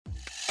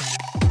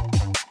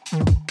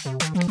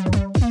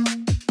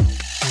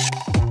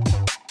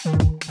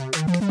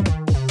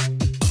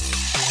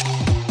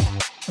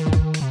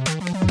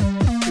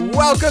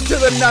Welcome to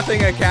the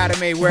Nothing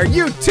Academy, where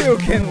you too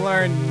can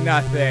learn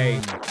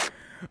nothing.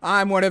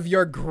 I'm one of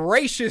your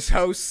gracious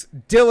hosts,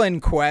 Dylan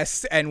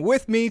Quest, and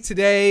with me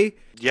today...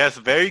 Yes,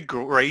 very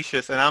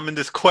gracious, and I'm in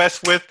this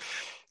quest with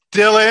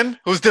Dylan,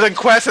 who's Dylan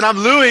Quest, and I'm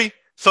Louis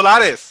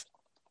Solares.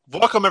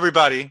 Welcome,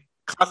 everybody.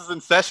 Class is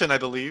in session, I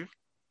believe.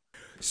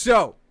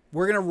 So,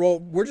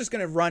 we're just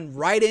gonna run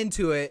right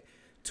into it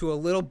to a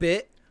little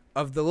bit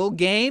of the little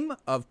game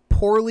of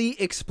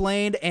poorly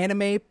explained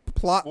anime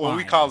plot lines. What do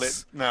we call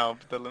it now,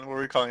 Dylan? What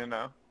are we calling it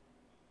now?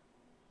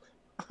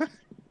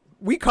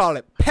 We call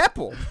it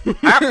Pepple.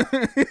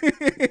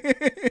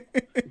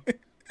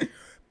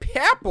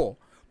 Pepple.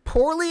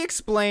 Poorly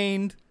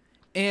explained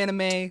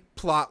anime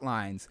plot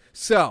lines.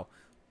 So,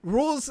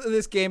 rules of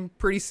this game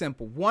pretty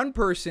simple. One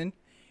person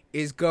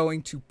is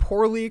going to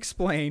poorly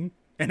explain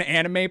an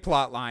anime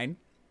plot line,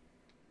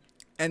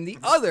 and the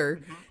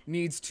other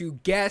needs to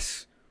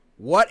guess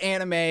what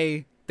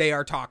anime they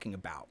are talking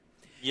about.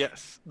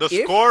 Yes. The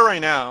score right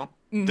now,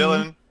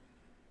 Dylan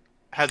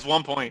has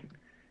 1 point.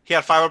 He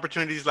had 5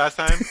 opportunities last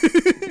time.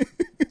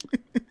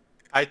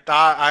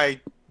 I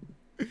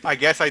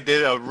guess I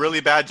did a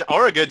really bad job,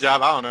 or a good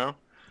job, I don't know.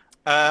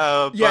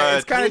 Yeah,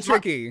 it's kind of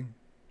tricky.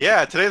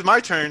 Today's my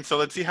turn, so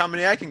let's see how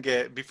many I can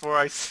get before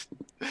I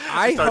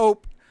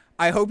hope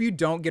you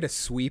don't get a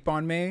sweep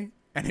on me,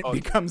 and it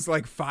becomes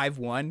like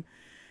 5-1,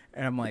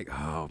 and I'm like,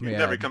 oh, man. You're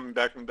never coming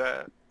back from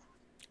that.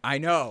 I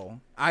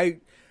know. I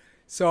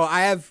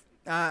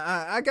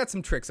got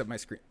some tricks up my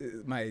screen.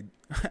 I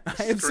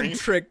have some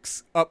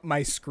tricks up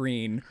my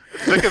screen.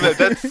 Look at that.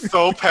 That's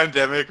so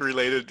pandemic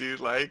related,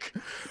 dude. Like,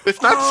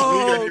 it's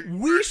not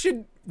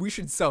sweet. We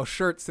should sell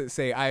shirts that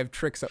say "I have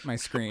tricks up my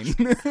screen."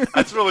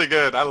 That's really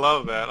good. I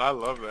love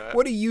that.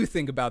 What do you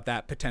think about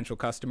that, potential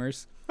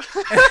customers?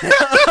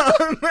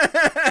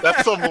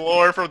 That's some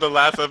lore from the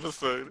last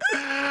episode.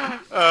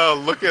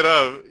 Look it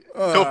up.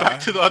 Go back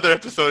to the other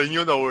episode, and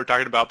you'll know what we're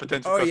talking about.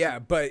 Potential. Oh yeah,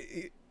 but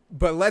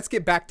let's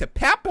get back to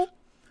Papple.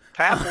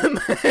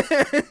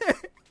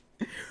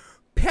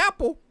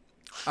 Papple.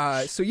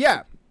 So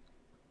yeah,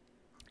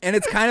 and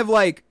it's kind of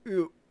like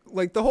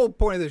the whole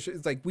point of this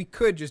is like we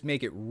could just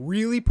make it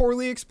really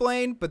poorly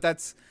explained, but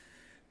that's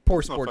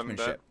poor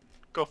sportsmanship.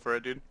 Go for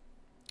it, dude.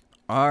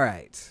 All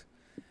right.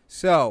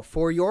 So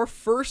for your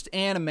first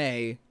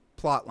anime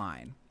plot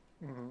line,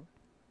 what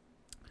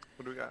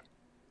do we got?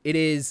 It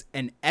is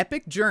an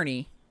epic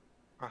journey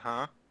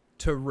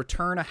to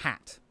return a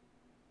hat.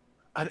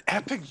 An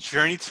epic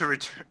journey to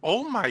return.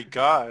 Oh my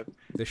god.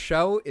 The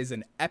show is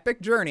an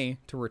epic journey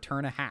to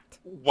return a hat.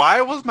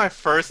 Why was my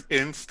first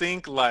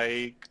instinct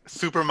like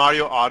Super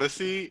Mario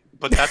Odyssey?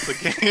 But that's the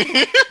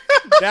game.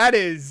 That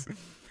is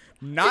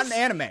not an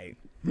anime.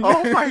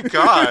 Oh my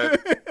god.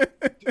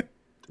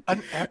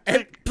 An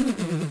epic.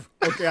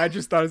 Okay, I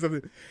just thought of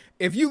something.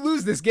 If you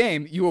lose this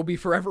game, you will be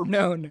forever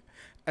known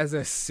as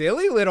a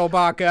silly little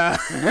baka.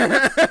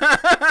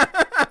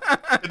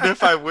 And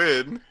if I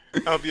win,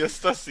 I'll be a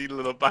sussy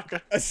little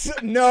baka.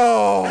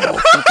 No.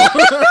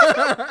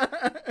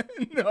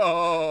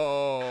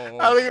 No.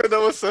 I don't even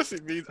know what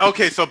sussy means.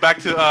 Okay, so back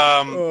to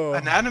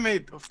an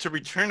anime to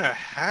return a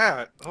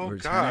hat. Oh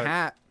return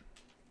god.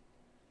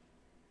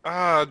 A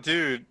hat.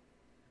 Dude.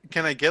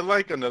 Can I get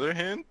like another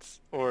hint?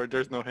 Or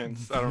there's no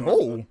hints? I don't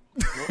know.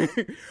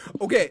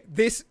 Okay,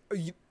 this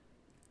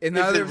Is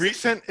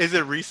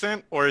it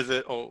recent or is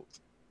it old?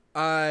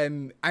 I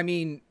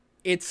mean,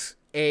 it's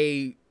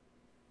a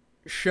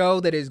show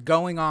that is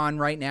going on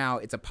right now.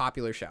 It's a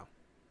popular show.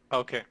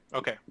 Okay.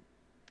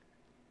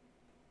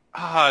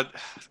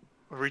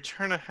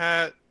 Return a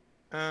Hat.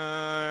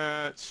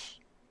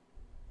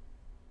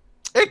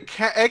 It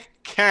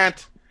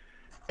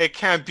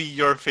can't be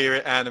your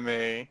favorite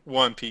anime,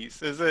 One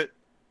Piece, is it?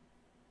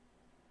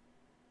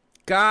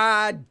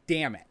 God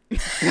damn it.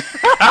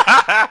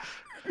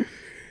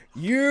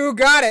 You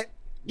got it.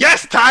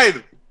 Yes,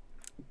 tied.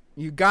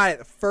 You got it.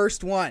 The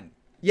first one.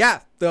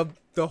 Yeah, the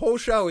whole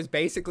show is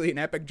basically an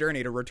epic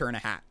journey to return a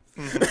hat.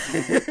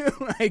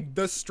 Like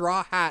the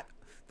straw hat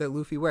that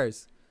Luffy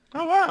wears.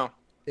 Oh, wow.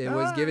 It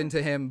was given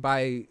to him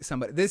by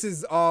somebody. This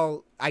is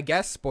all, I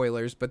guess,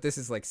 spoilers, but this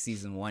is like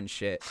season 1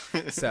 shit.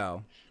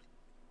 So,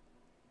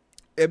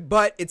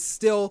 but it's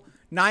still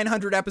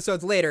 900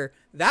 episodes later.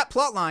 That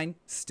plot line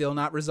still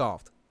not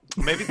resolved.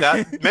 Maybe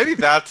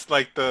that's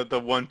like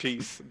the One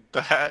Piece.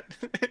 The hat.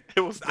 It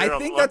was. I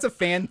think that's a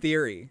fan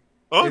theory.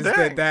 Oh,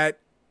 dang. That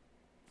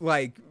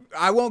like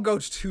I won't go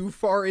too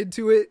far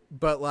into it,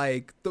 but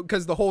like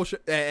because the whole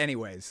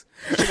anyways.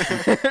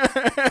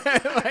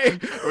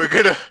 Like, we're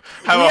gonna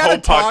have a whole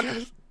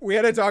podcast. We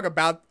had to talk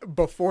about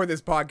before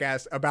this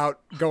podcast about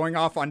going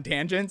off on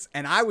tangents,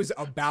 and I was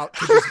about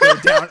to just go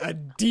down a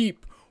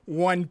deep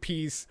One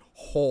Piece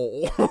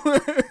hole.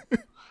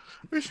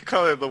 We should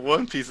call it the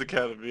One Piece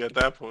Academy at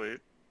that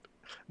point.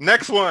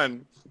 Next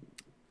one.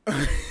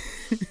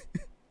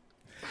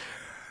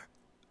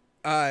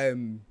 All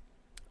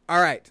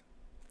right.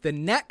 The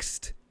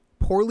next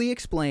poorly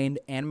explained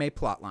anime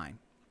plotline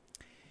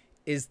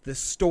is the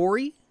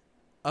story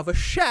of a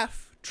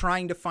chef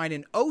trying to find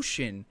an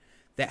ocean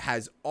that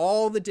has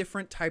all the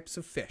different types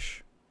of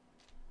fish?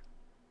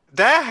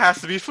 That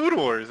has to be Food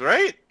Wars,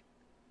 right?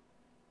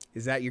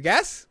 Is that your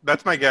guess?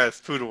 That's my guess.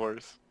 Food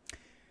Wars.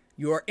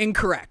 You are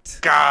incorrect.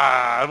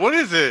 God, what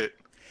is it?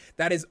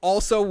 That is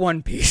also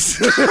One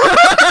Piece.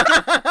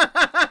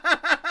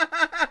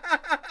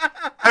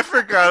 I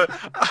forgot.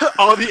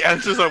 All the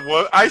answers are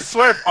one. I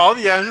swear, if all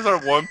the answers are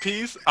One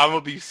Piece, I'm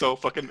gonna be so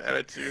fucking mad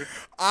at you.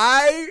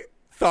 I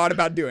thought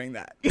about doing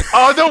that.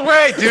 Oh no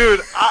way,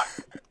 dude!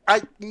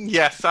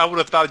 Yes, I would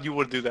have thought you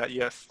would do that.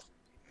 Yes.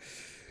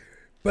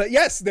 But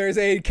yes, there's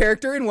a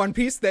character in One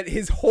Piece that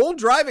his whole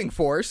driving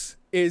force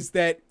is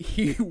that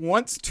he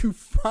wants to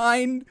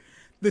find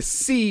the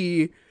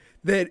sea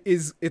that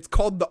is, it's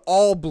called the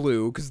All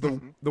Blue, because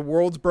the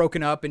world's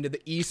broken up into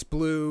the East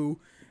Blue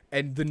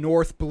and the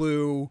North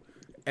Blue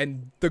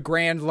and the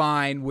Grand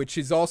Line, which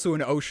is also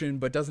an ocean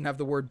but doesn't have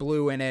the word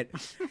blue in it.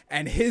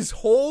 And his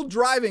whole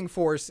driving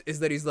force is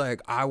that he's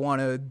like, I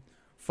want to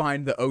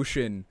find the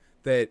ocean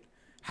that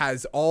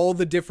has all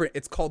the different,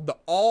 it's called the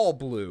All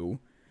Blue,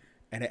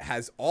 and it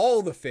has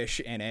all the fish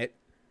in it.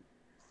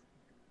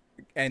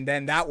 And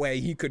then that way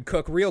he could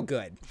cook real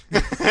good.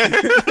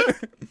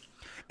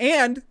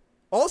 And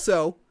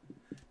also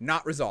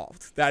not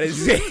resolved. That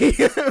is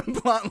a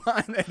plot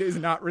line that is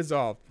not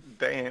resolved.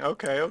 Dang.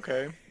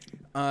 Okay.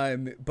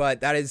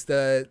 But that is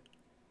the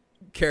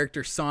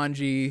character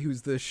Sanji,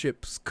 who's the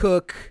ship's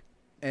cook.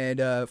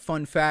 And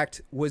fun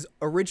fact, was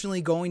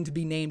originally going to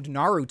be named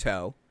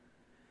Naruto.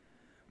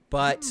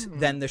 But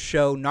then the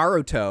show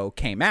Naruto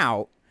came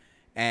out,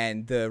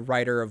 and the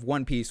writer of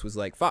One Piece was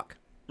like, fuck,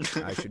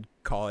 I should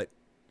call it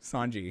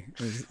Sanji. It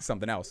was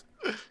something else.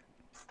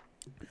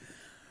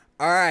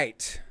 All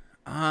right.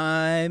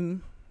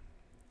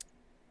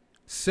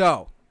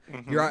 So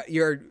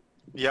you're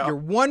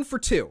 1 for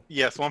 2.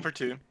 Yes, 1 for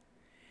 2.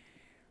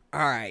 All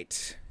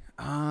right.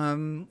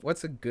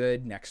 What's a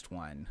good next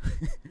one?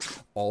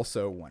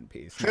 Also One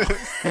Piece. No.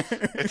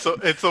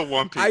 It's a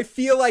One Piece. I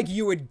feel like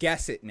you would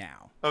guess it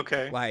now.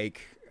 Okay.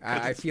 Like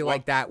I feel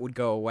like that would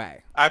go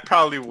away. I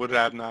probably would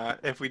have not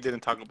if we didn't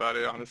talk about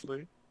it,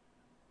 honestly.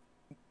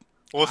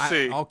 We'll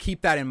see. I'll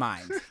keep that in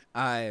mind.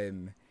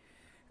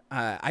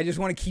 I just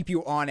want to keep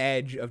you on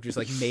edge of just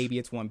like maybe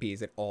it's One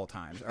Piece at all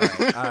times. All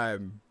right.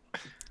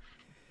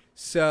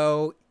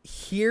 So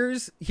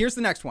here's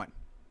the next one.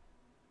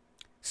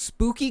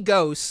 Spooky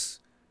ghosts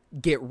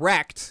get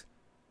wrecked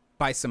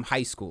by some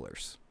high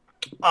schoolers.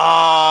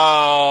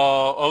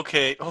 Oh,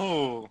 okay.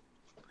 Oh,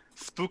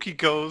 spooky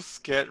ghosts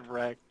get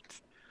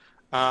wrecked.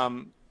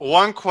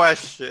 One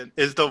question: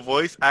 is the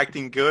voice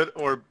acting good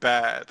or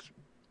bad?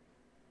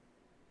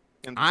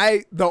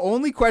 The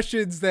only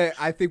questions that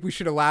I think we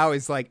should allow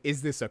is like,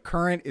 is this a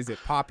current? Is it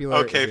popular?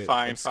 Okay,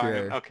 fine.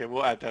 Okay,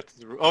 we'll add that to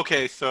the rule.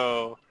 Okay,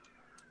 so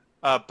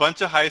a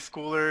bunch of high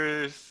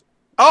schoolers.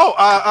 Oh,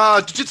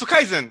 Jujutsu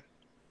Kaisen.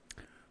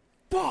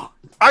 Fuck.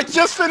 I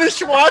just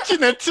finished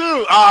watching it too.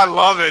 Oh, I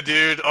love it,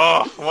 dude.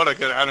 Oh, what a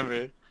good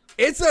anime.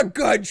 It's a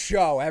good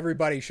show.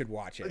 Everybody should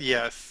watch it.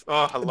 Yes.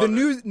 Oh, I love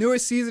it.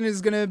 Newest season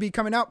is going to be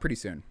coming out pretty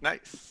soon.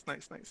 Nice.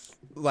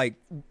 Like,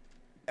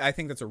 I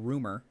think that's a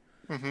rumor.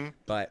 Mm-hmm.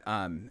 But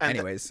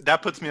anyways,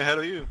 that puts me ahead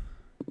of you.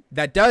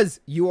 That does.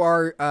 You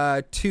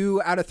are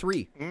 2 out of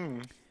 3.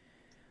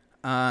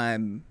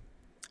 I'm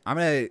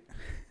gonna.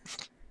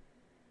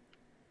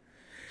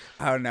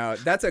 I don't know.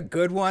 That's a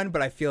good one,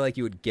 but I feel like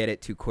you would get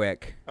it too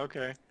quick.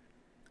 Okay.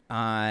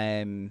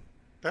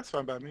 That's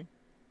fine by me.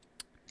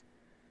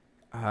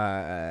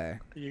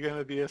 You're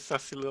gonna be a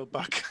sassy little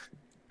buck.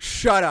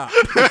 Shut up.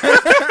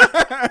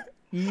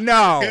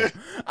 No,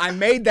 I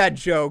made that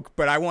joke,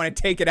 but I want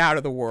to take it out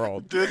of the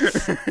world. Dude,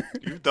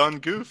 you done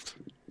goofed.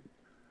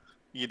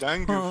 You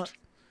done goofed.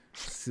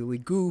 Silly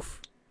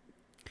goof.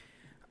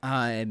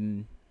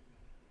 All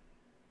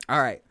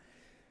right.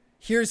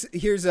 Here's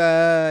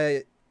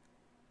a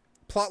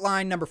plot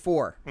line number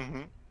 4.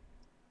 Mm-hmm.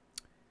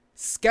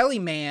 Skelly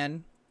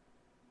Man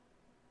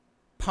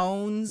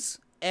pwns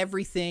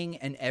everything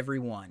and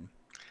everyone.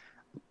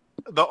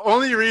 The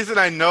only reason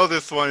I know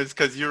this one is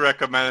because you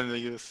recommended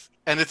this.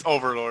 And it's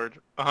Overlord,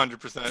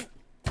 100%.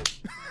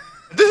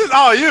 This is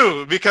all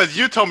you, because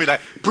you told me that,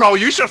 bro,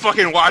 you should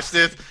fucking watch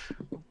this.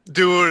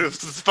 Dude,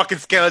 this fucking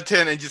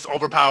skeleton and just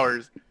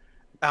overpowers.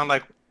 And I'm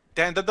like,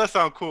 damn, that does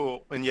sound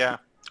cool. And yeah.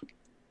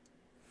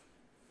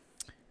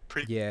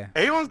 Yeah.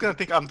 Everyone's gonna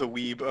think I'm the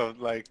weeb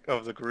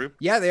of the group.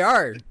 Yeah, they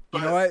are.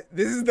 You know what?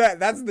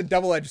 That's the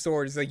double-edged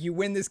sword. It's like you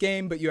win this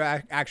game, but you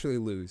actually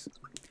lose.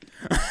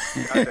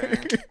 God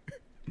dang.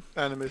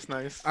 Anime's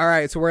nice. All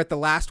right, so we're at the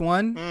last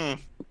one.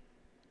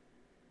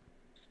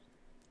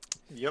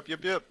 Yep.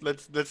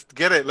 Let's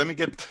get it. Let me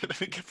get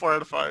 4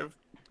 out of 5.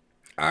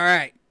 All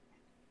right.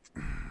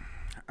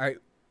 How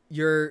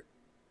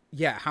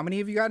many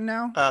have you gotten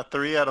now?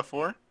 3 out of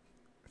 4.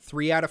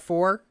 3 out of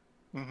 4?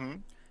 Mm-hmm.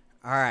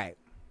 All right.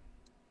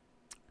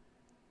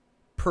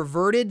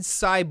 Perverted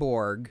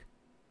cyborg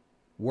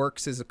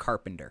works as a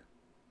carpenter.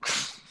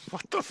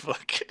 What the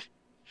fuck?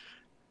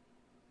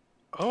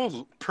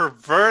 Oh,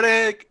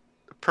 perverted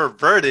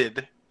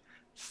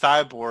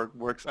cyborg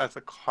works as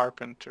a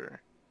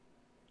carpenter.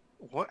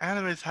 What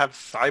animes have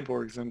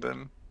cyborgs in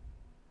them?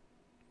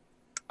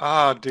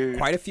 Ah, dude.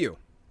 Quite a few.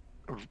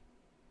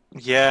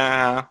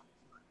 Yeah.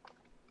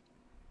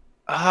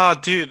 Ah,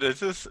 dude,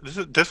 this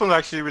one's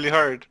actually really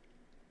hard.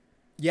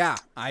 Yeah,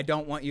 I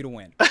don't want you to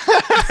win.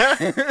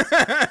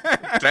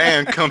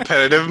 Damn,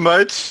 competitive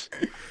much?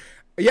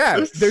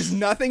 Yeah, there's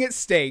nothing at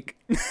stake.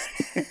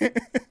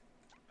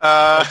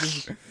 Uh,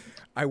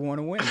 I want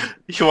to win.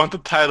 you want the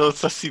title of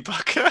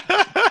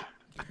Sasibaka?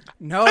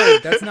 No,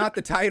 that's not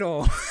the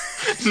title.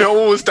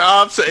 No,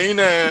 stop saying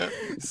that.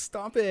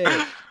 Stop it.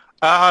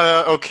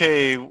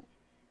 Okay.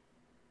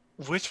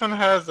 Which one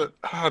has it?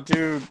 Oh,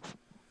 dude.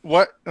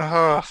 What?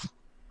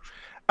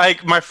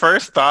 Like, my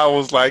first thought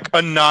was, like,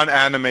 a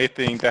non-anime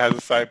thing that has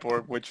a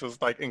cyborg, which was,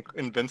 like,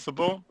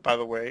 Invincible. By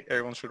the way,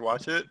 everyone should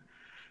watch it.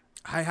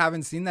 I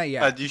haven't seen that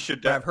yet. You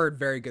should. But I've heard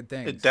very good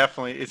things. It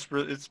definitely. It's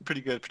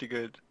pretty good. Pretty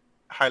good.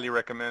 Highly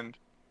recommend.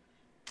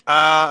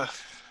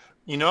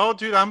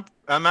 Dude, I'm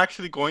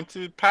actually going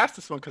to pass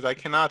this one because I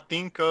cannot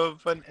think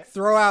of an.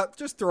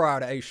 Just throw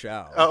out a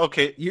show.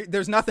 Okay.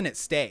 There's nothing at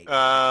stake.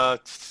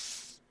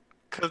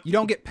 You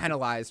don't get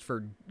penalized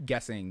for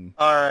guessing.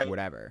 All right.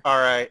 Whatever. All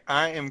right.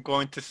 I am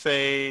going to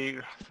say,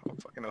 I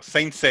don't fucking know,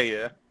 Saint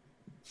Seiya.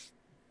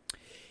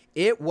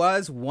 It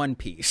was One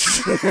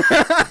Piece. You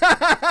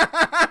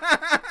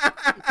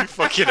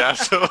fucking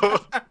asshole.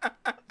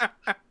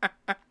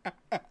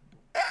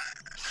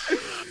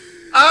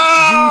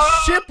 The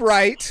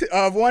shipwright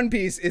of One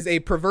Piece is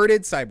a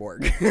perverted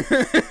cyborg.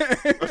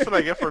 That's what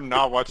I get for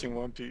not watching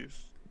One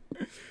Piece.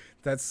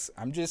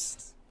 I'm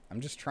just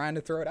trying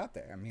to throw it out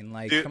there. I mean,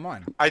 like, Dude, come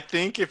on. I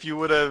think if you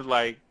would have,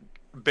 like,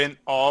 been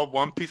all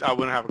One Piece, I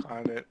wouldn't have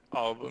gotten it.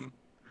 All of them.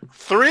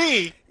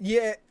 3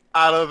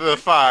 out of the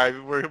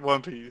 5 were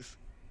One Piece.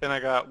 And I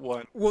got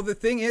 1. Well, the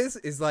thing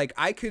is like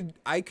I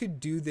could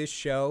do this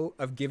show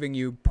of giving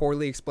you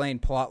poorly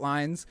explained plot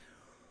lines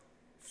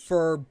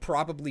for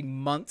probably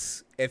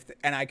months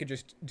and I could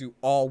just do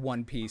all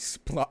One Piece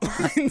plot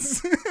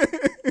lines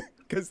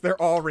because they're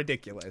all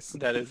ridiculous.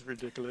 That is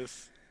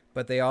ridiculous.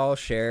 But they all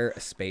share a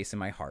space in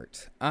my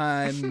heart.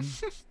 And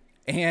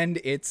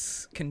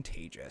it's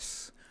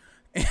contagious.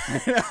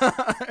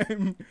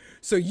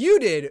 So you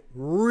did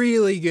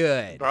really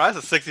good. Bro,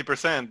 that's a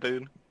 60%,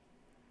 dude.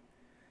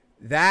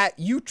 That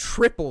you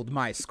tripled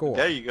my score.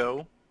 There you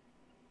go.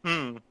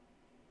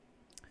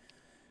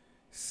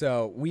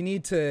 So we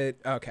need to.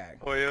 Okay.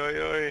 Oi,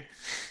 oi, oi.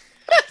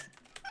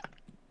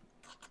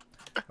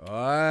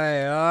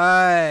 Oi,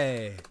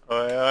 oi.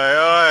 Oi,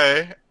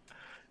 oi,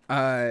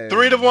 oi.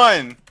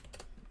 3-1.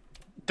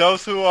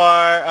 Those who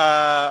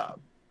are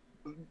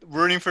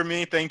rooting for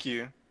me, thank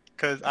you.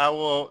 Because I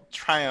will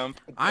triumph.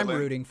 I'm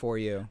rooting for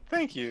you.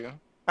 Thank you.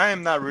 I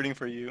am not rooting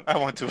for you. I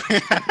want to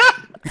win.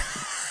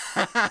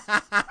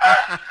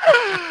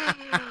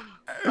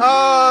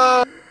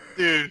 Oh,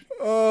 dude.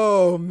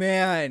 Oh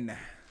man.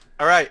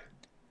 All right.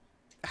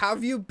 How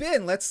have you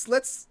been? Let's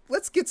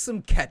get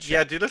some catch up.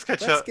 Yeah, dude. Let's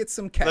catch up. Let's get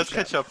some catch up. Let's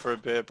catch up for a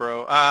bit,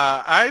 bro.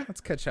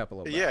 Let's catch up a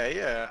little bit.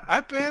 Yeah.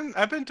 I've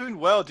been doing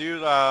well,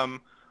 dude.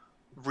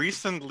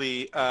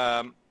 Recently,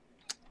 as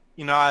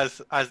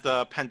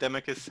the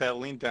pandemic is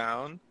settling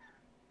down,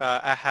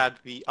 I had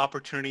the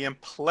opportunity and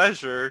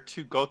pleasure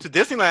to go to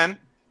Disneyland.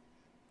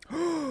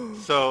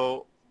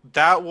 So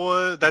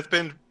that's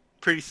been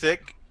pretty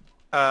sick.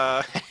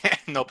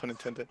 No pun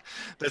intended.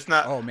 That's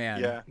not. Oh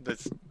man. Yeah.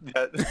 Let's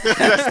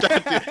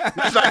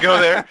not go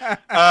there.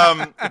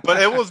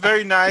 But it was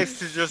very nice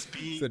to just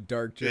be. It's a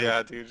dark joke.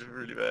 Yeah, dude, it's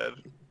really bad.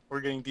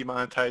 We're getting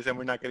demonetized, and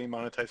we're not getting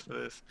monetized for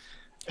this.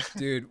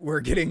 Dude, we're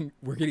getting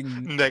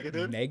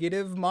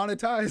negative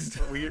monetized.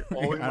 We're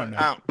always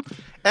out.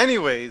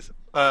 Anyways,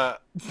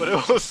 but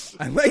it was.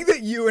 I like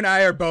that you and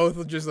I are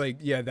both just like,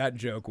 yeah, that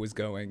joke was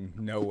going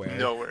nowhere.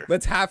 Nowhere.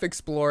 Let's half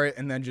explore it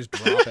and then just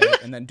drop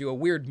it and then do a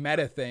weird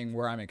meta thing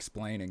where I'm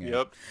explaining it.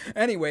 Yep.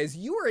 Anyways,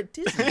 you were at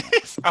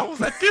Disneyland. I was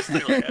at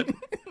Disneyland.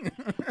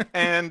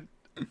 And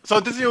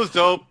so Disney was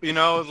dope,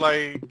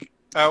 like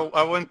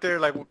I went there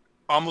like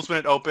almost when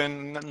it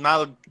opened.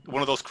 Not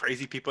one of those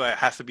crazy people that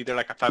has to be there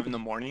like at 5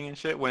 a.m. and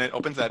shit when it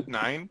opens at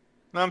 9. You know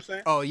what I'm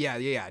saying? Oh yeah,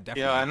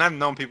 definitely. Yeah, and I've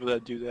known people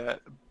that do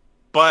that.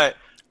 But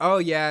oh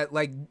yeah,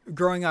 like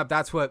growing up,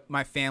 that's what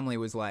my family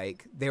was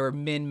like. They were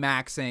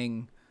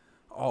min-maxing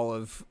all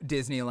of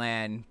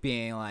Disneyland,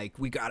 being like,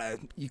 you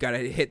gotta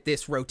hit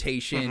this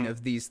rotation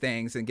of these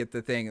things and get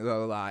the thing, blah,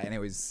 blah, blah. And it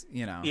was,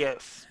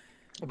 Yes.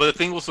 But the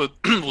thing was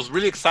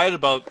really excited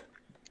about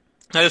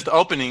not just the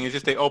opening, it's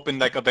just they opened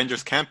like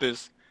Avengers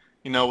Campus,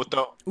 with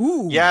the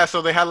yeah,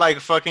 so they had like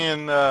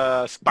fucking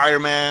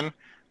Spider-Man.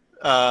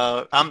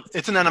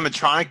 It's an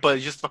animatronic, but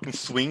it just fucking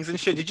swings and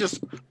shit. You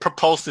just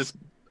propulse this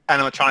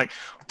animatronic,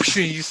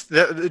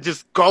 it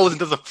just goes and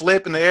does a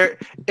flip in the air.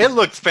 It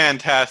looks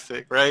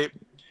fantastic, right?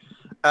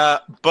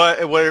 But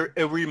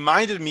it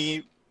reminded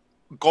me,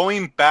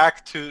 going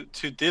back to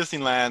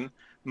Disneyland,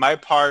 my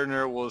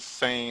partner was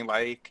saying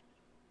like,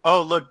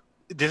 oh look,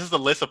 this is the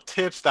list of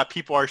tips that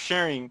people are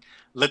sharing.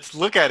 Let's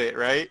look at it,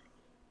 right?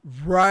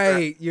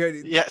 Right.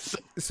 Yes.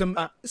 Some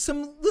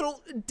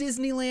little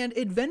Disneyland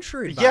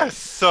adventure advice. Yes.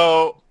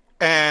 So,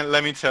 and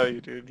let me tell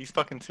you, dude, these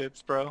fucking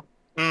tips, bro.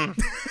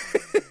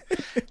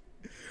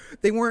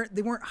 They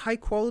weren't high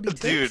quality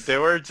tips. Dude,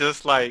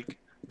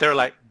 they're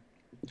like,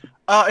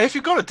 if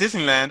you go to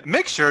Disneyland,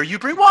 make sure you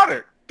bring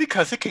water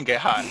because it can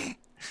get hot.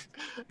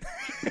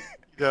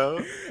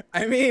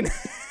 I mean,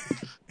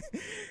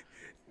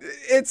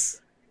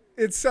 it's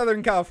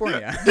Southern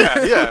California.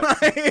 Yeah.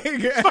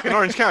 It's fucking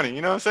Orange County,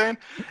 you know what I'm saying?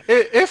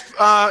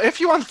 If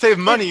you want to save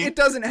money, it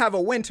doesn't have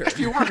a winter. If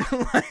you want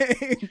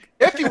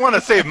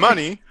to save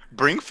money,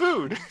 bring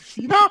food.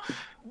 You know,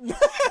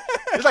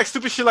 it's like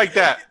stupid shit like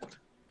that.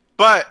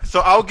 But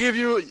so I'll give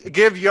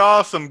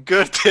y'all some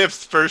good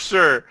tips for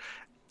sure.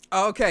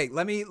 Okay,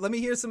 let me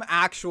hear some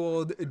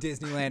actual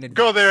Disneyland advice.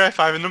 Go there at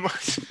 5 a.m.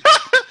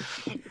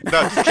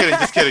 No,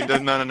 just kidding.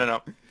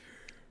 No.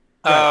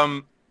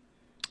 Right.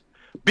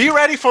 Be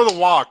ready for the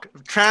walk.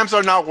 Trams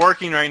are not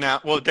working right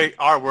now. Well, they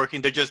are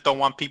working. They just don't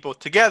want people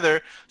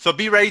together. So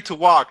be ready to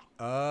walk.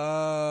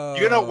 Oh.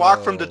 You're going to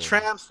walk from the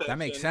tram section. That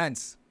makes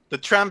sense. The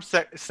tram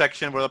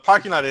section where the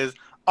parking lot is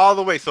all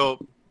the way. So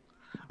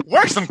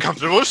wear some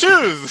comfortable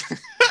shoes.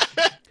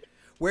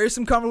 Wear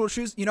some comfortable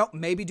shoes. You know,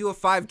 maybe do a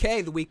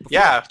 5K the week before.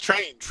 Yeah,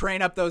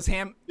 train up those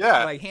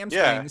hamstrings.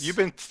 Yeah, you've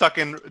been stuck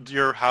in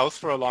your house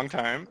for a long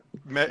time.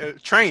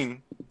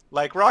 Train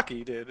like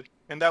Rocky did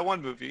in that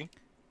one movie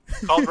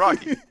called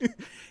Rocky.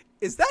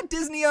 Is that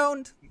Disney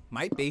owned?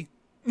 Might be.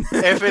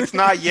 If it's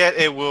not yet,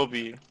 it will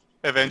be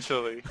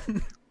eventually.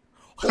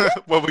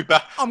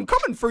 I'm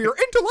coming for your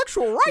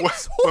intellectual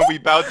rights. When we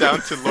bow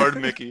down to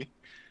Lord Mickey.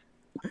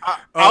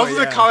 I was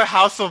gonna call it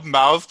House of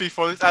Mouse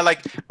before this.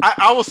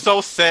 I was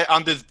so set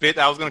on this bit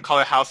I was gonna call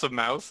it House of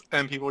Mouse,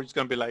 and people were just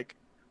gonna be like,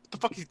 "What the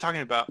fuck is he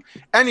talking about?"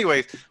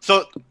 Anyways,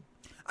 so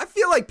I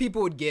feel like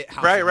people would get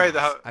House of Mouse.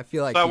 I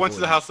feel like so I went to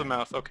the House of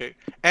Mouse. Okay.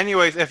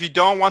 Anyways, if you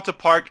don't want to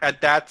park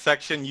at that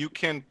section, you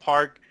can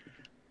park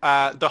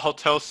the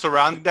hotels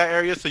surrounding that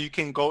area, so you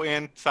can go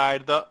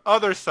inside the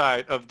other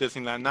side of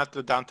Disneyland, not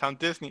the downtown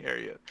Disney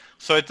area.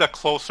 So it's a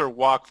closer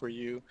walk for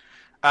you.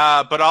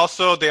 But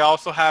also, they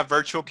also have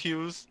virtual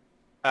queues.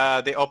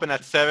 They open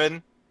at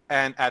 7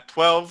 and at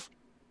 12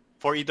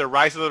 for either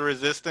Rise of the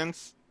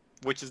Resistance,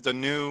 which is the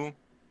new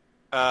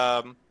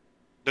Star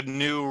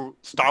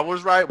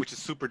Wars ride, which is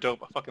super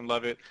dope. I fucking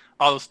love it.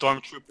 All the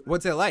stormtroopers.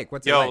 What's it like?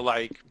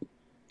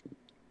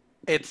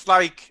 It's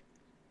like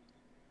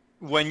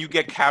when you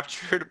get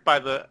captured by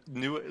the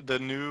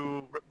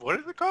new what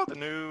is it called? The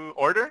New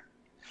Order.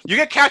 You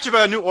get captured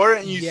by a new order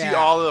and you see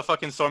all of the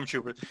fucking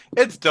stormtroopers.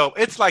 It's dope.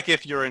 It's like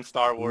if you're in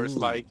Star Wars. Ooh.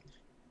 Like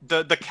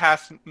the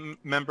cast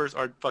members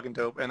are fucking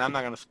dope, and I'm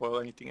not gonna spoil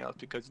anything else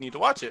because you need to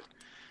watch it.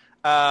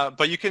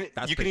 But you can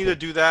either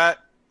do that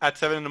at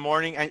 7 in the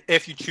morning, and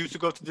if you choose to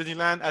go to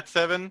Disneyland at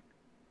 7,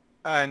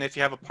 and if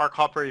you have a park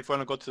hopper, if you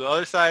want to go to the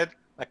other side,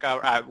 like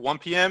at 1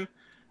 p.m.,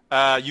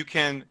 you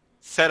can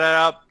set it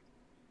up.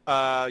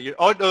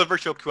 The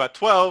virtual queue at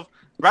 12,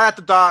 right at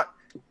the dot,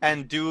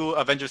 and do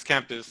Avengers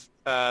Campus.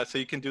 So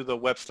you can do the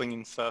web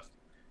slinging stuff,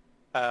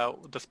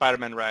 the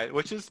Spider-Man ride,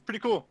 which is pretty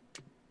cool.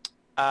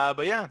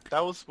 But yeah, that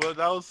was.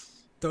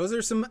 Those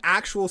are some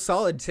actual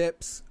solid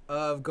tips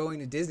of going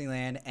to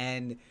Disneyland,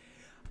 and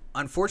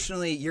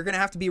unfortunately, you're gonna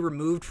have to be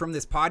removed from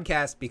this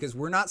podcast because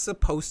we're not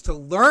supposed to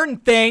learn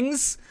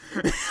things.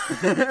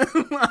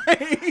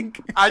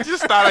 I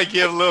just thought I'd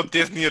give a little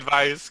Disney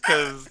advice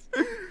because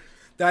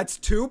that's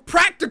too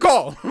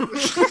practical.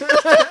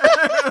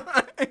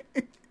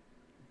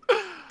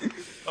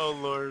 Oh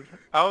Lord,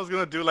 I was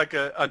gonna do like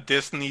a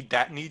Disney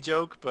Datney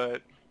joke,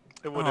 but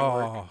it wouldn't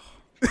work.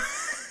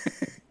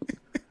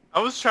 I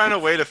was trying a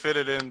way to fit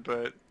it in,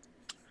 but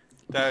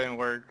that didn't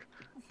work.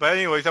 But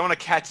anyways, I want to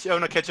catch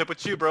up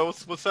with you, bro.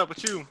 What's up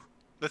with you?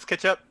 Let's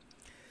catch up.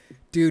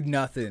 Dude,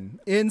 nothing.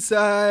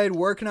 Inside,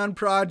 working on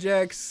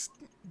projects,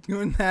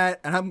 doing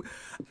that, and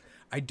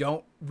I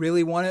don't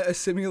really want to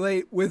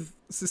assimilate with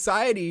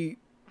society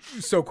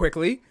so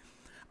quickly.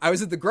 I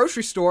was at the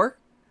grocery store.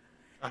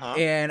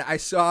 And I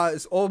saw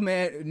this old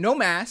man, no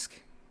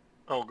mask.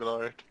 Oh,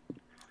 Lord.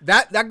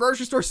 That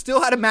grocery store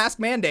still had a mask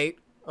mandate.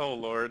 Oh,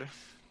 Lord.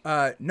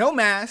 No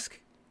mask.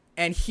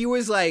 And he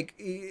was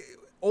like,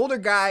 older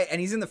guy,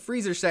 and he's in the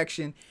freezer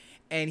section.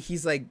 And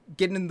he's like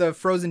getting the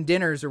frozen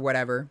dinners or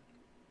whatever.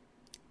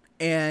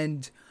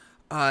 And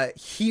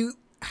he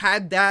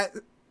had that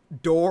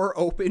door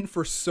open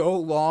for so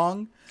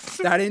long.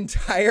 That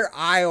entire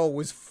aisle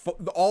was,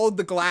 all of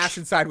the glass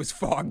inside was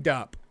fogged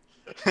up.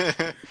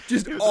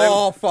 Just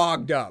all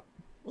fogged up.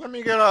 Let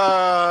me get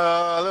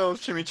a little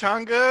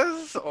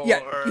chimichangas. Or...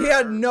 Yeah, he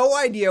had no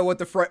idea what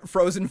the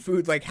frozen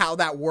food, like how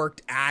that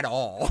worked at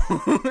all.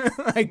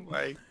 like,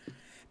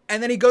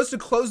 and then he goes to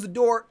close the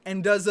door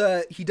and does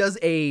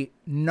a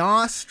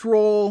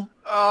nostril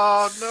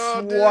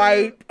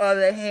swipe of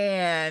the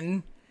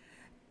hand,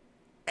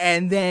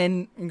 and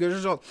then he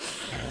goes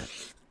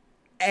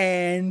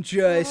and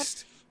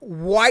just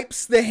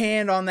wipes the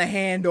hand on the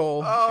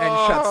handle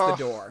and shuts the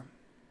door.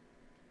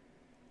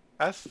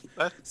 That's...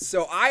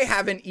 So I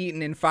haven't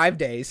eaten in 5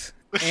 days,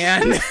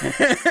 And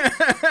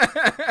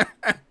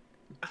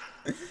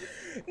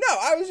no,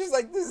 I was just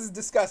like, this is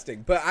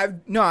disgusting. But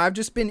I've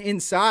just been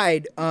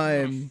inside,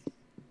 and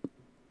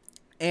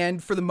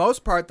for the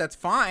most part, that's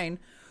fine.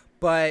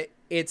 But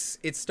it's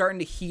starting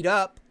to heat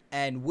up,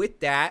 and with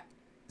that,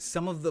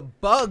 some of the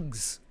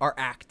bugs are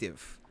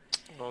active.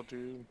 Oh,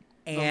 dude.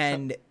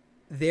 And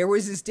there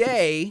was this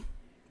day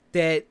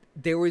that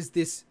there was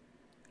this,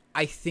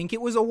 I think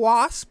it was a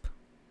wasp.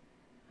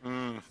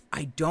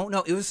 I don't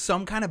know. It was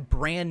some kind of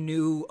brand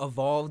new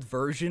evolved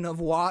version of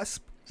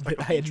wasp that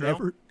I had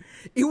never.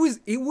 It was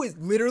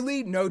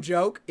literally, no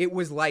joke, it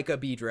was like a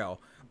Beedrill.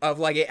 Of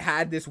like, it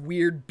had this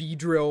weird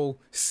Beedrill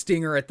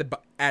stinger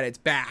at its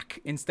back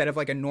instead of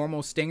like a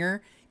normal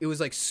stinger. It was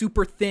like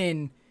super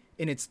thin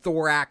in its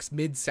thorax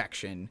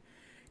midsection,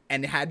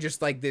 and it had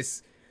just like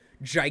this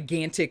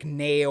gigantic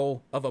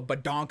nail of a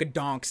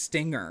badonkadonk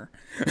stinger.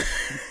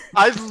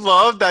 I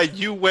love that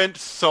you went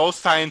so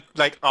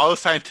like all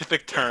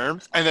scientific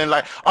terms, and then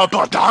like a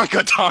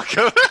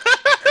badonkadonk.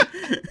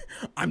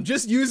 I'm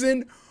just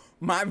using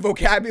my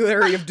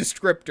vocabulary of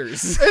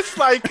descriptors. It's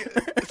like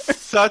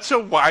such a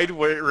wide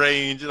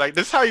range. Like,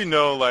 this is how you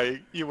know,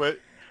 like, you went,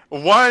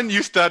 one,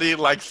 you studied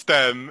like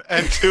STEM,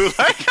 and two,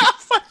 like, how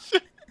much.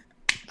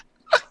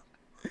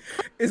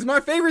 It's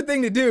my favorite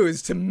thing to do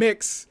is to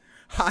mix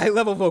high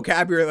level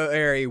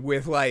vocabulary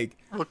with like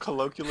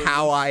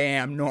how I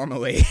am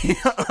normally.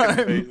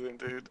 Amazing,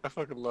 dude. I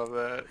fucking love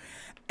that.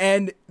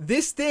 And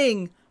this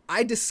thing,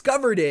 I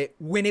discovered it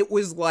when it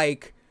was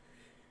like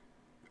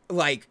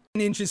 10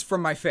 inches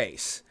from my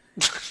face.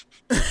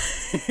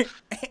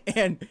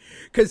 And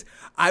because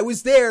I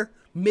was there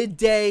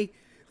midday,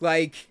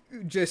 like,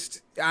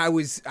 just I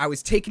was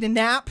taking a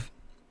nap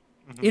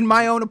in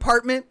my own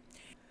apartment,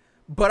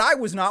 but I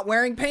was not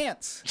wearing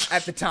pants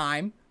at the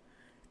time.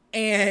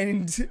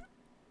 And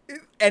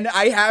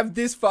I have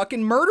this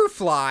fucking murder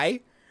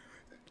fly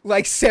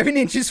like 7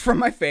 inches from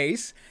my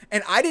face,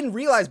 and I didn't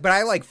realize, but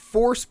I like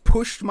force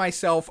pushed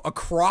myself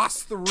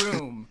across the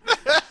room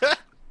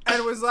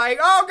and was like,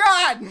 oh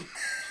God,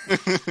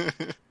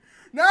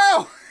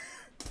 no.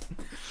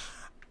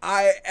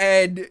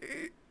 And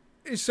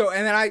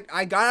then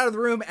I got out of the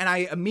room, and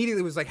I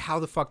immediately was like, how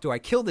the fuck do I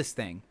kill this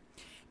thing?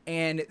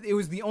 And it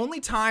was the only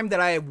time that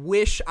I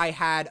wish I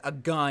had a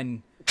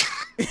gun.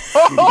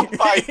 Oh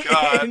my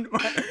God.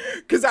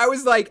 Because I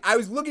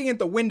was looking at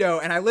the window,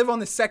 and I live on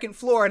the second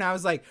floor, and I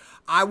was like,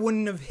 I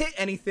wouldn't have hit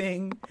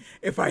anything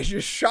if I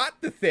just shot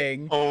the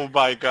thing. Oh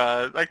my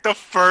God. Like, the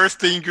first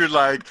thing you're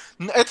like,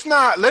 it's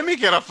not, let me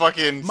get a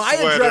fucking My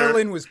sweater.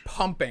 adrenaline was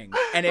pumping,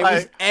 and it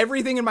was,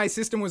 everything in my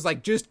system was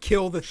like, just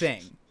kill the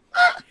thing.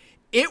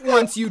 It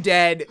wants you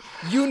dead.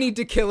 You need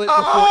to kill it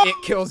before it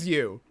kills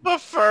you. The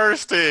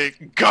first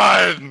thing,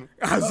 gun.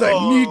 I was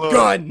like, need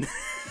gun.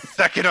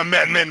 Second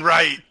Amendment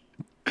right.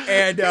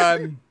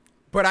 And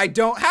but I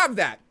don't have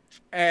that,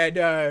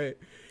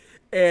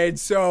 and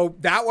so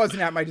that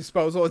wasn't at my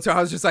disposal. And so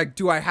I was just like,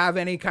 do I have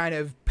any kind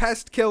of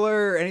pest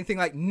killer or anything?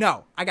 Like,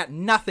 no, I got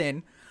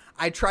nothing.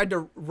 I tried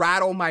to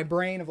rattle my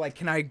brain of like,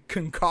 can I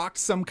concoct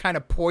some kind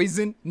of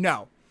poison?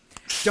 No,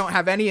 don't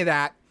have any of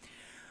that.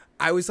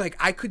 I was like,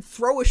 I could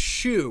throw a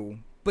shoe,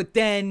 but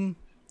then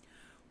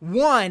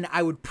one,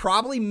 I would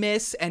probably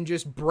miss and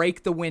just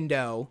break the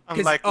window.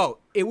 Because,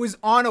 it was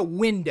on a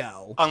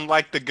window.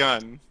 Unlike the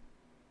gun.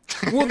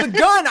 Well, the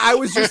gun, I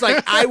was just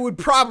like, I would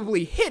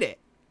probably hit it.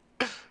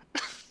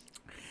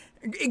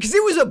 Because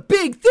it was a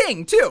big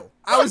thing, too.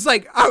 I was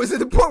at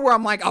the point where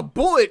I'm like, a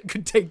bullet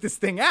could take this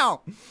thing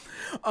out.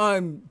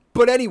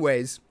 But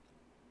anyways,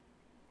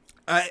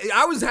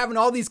 I was having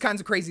all these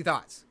kinds of crazy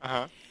thoughts.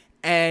 Uh-huh.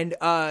 And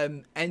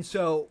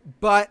so,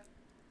 but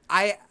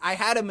I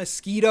had a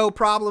mosquito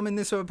problem in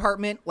this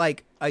apartment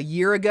like a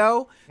year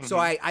ago. Mm-hmm. So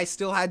I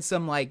still had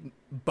some like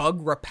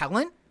bug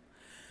repellent.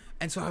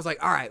 And so I was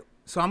like, all right,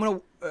 so I'm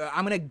going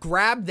to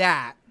grab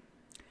that.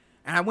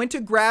 And I went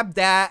to grab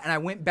that, and I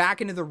went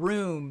back into the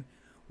room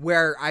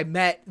where I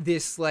met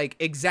this like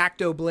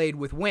X-Acto blade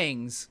with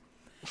wings.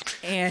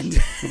 And,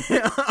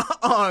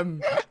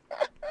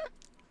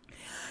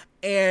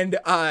 and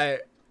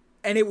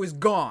it was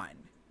gone.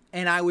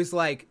 And I was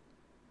like,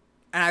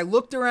 and I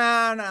looked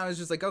around, and I was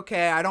just like,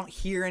 okay, I don't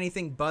hear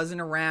anything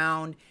buzzing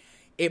around.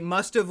 It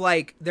must have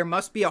like, there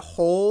must be a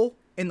hole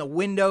in the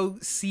window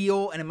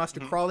seal, and it must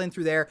have crawled in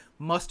through there,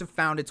 must have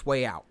found its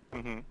way out.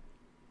 Mm-hmm.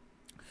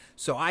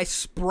 So I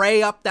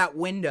spray up that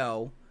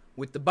window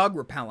with the bug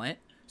repellent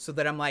so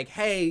that I'm like,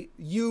 hey,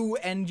 you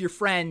and your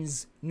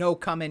friends, no,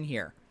 come in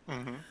here.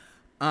 Mm-hmm.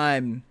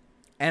 And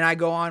I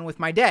go on with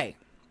my day.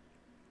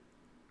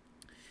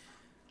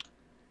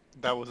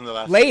 That wasn't the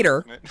last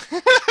Later.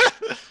 Thing,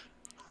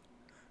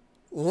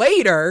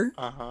 Later.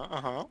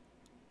 Uh-huh.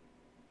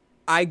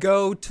 I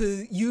go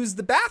to use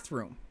the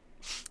bathroom.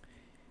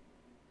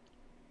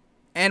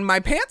 And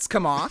my pants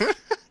come off.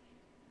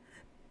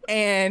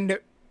 And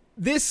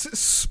this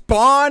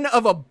spawn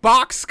of a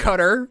box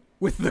cutter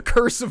with the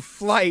curse of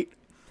flight,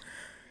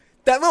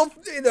 that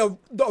little,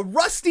 the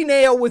rusty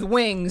nail with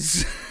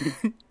wings,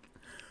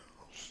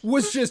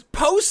 was just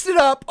posted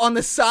up on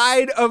the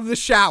side of the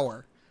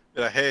shower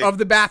Hey, of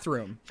the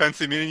bathroom.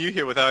 fancy meeting you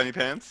here without any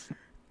pants.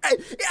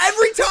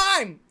 Every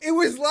time it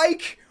was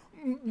like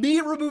me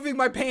removing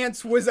my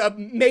pants was a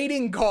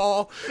mating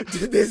call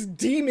to this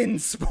demon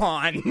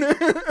spawn.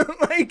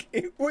 Like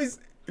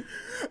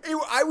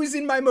I was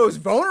in my most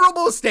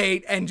vulnerable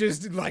state and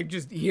just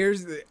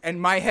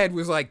and my head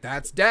was like,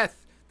 that's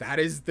death. That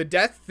is the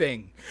death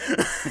thing.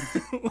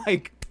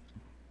 Like,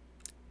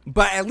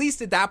 but at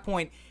least at that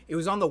point it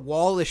was on the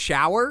wall of the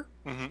shower.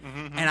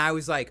 And I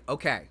was like,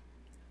 okay.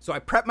 So I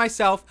prepped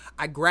myself.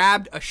 I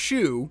grabbed a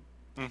shoe.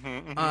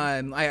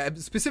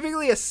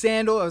 Specifically a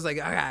sandal. I was like,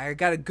 I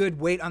got a good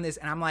weight on this,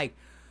 and I'm like,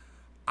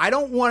 I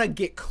don't want to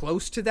get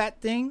close to that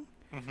thing,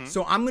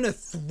 so I'm gonna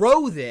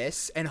throw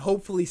this and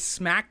hopefully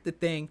smack the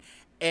thing.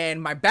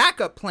 And my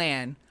backup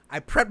plan, I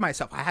prepped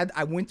myself.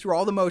 I went through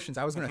all the motions.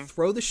 I was gonna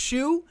throw the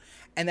shoe,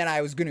 and then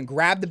I was gonna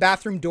grab the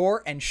bathroom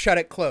door and shut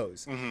it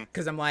closed,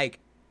 because I'm like,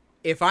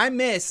 if I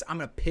miss, I'm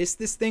gonna piss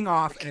this thing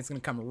off, and it's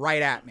gonna come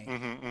right at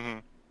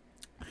me.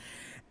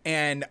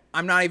 And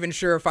I'm not even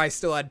sure if I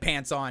still had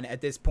pants on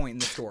at this point in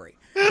the story.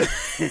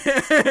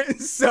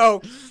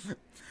 So,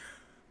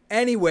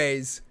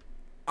 anyways,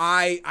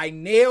 I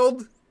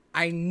nailed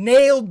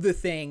the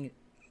thing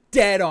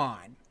dead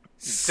on.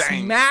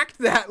 Dang. Smacked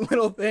that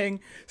little thing,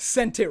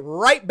 sent it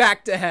right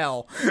back to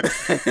hell.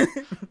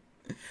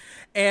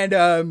 And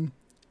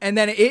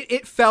then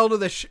it fell to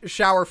the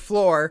shower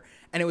floor,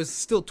 and it was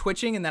still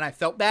twitching, and then I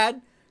felt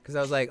bad because I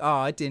was like, oh,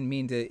 I didn't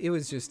mean to. It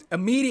was just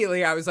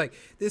immediately I was like,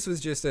 this was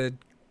just a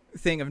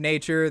thing of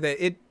nature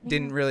that it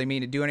didn't really mean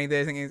to do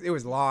anything. It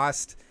was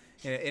lost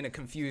in a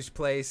confused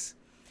place.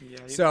 Yeah,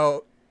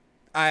 so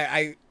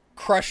I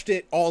crushed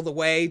it all the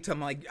way to,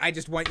 I'm like, I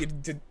just want you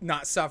to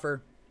not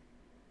suffer.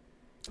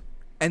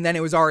 And then it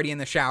was already in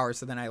the shower,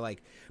 so then I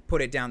like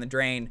put it down the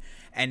drain,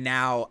 and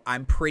now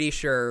I'm pretty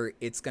sure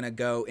it's gonna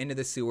go into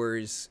the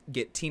sewers,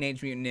 get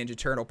Teenage Mutant Ninja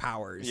Turtle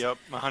powers. Yep,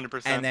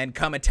 100%. And then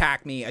come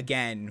attack me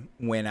again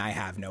when I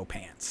have no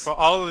pants. For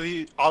all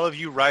of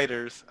you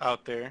writers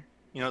out there,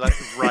 you know, that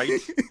write,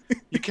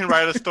 you can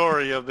write a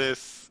story of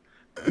this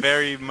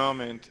very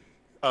moment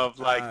of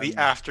like the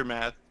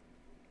aftermath.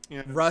 You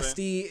know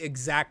Rusty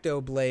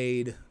X-Acto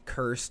blade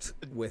cursed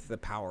with the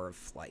power of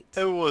flight.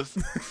 It was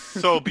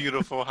so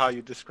beautiful how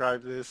you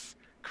described this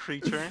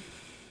creature.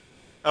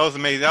 That was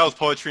amazing. That was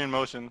poetry in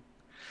motion.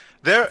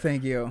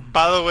 Thank you.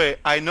 By the way,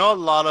 I know a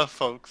lot of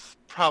folks,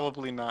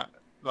 probably not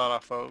a lot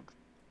of folks,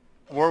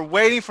 were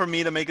waiting for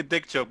me to make a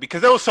dick joke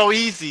because it was so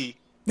easy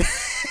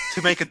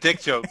to make a dick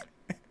joke.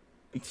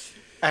 And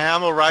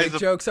I'm a rise.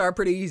 Jokes are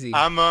pretty easy.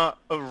 I'm a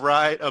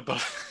rise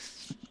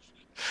above.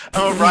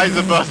 I'm a rise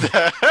above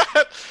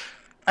that,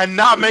 and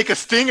not make a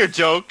stinger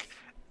joke,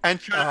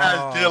 and try to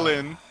ask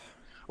Dylan,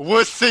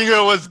 which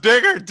singer was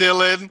bigger,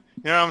 Dylan? You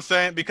know what I'm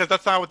saying? Because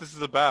that's not what this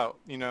is about.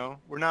 You know,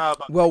 we're not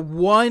about. Well,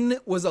 one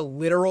was a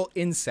literal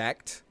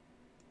insect.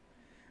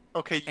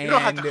 Okay, you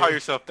don't have to call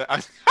yourself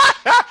that.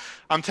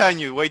 I'm telling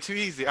you, way too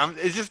easy.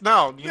 It's just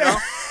no, you know.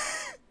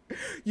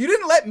 You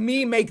didn't let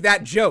me make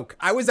that joke.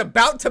 I was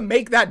about to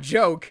make that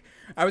joke.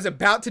 I was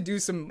about to do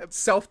some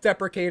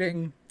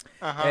self-deprecating.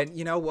 And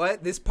you know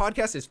what? This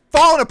podcast is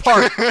falling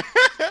apart.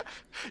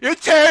 You're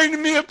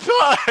tearing me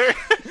apart.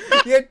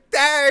 You're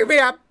tearing me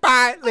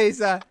apart,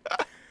 Lisa.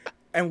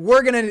 And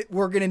we're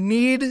gonna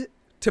need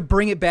to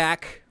bring it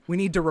back. We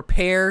need to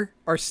repair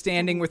our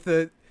standing with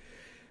the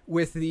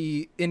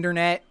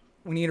internet.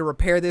 We need to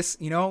repair this.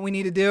 You know what we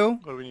need to do?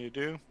 What do we need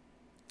to do?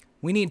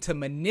 We need to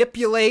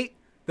manipulate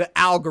the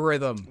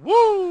algorithm.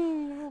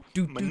 Woo!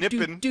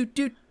 Manipulating.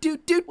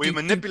 We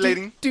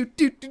manipulating.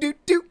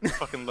 I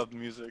fucking love the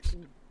music.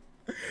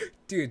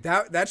 Dude,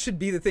 that should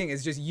be the thing.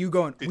 Is just you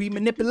going, we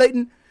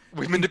manipulating.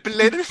 We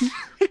manipulating.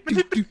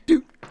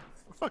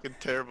 Fucking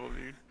terrible,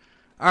 dude.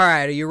 All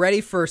right, are you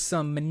ready for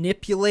some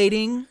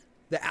manipulating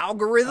the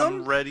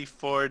algorithm? I'm ready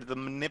for the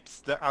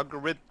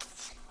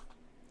algorithms.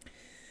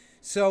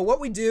 So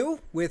what we do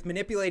with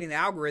manipulating the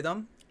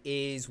algorithm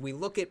is we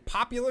look at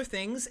popular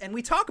things and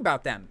we talk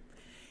about them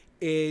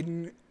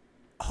in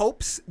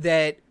hopes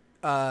that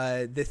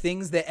the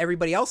things that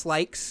everybody else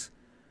likes,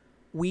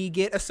 we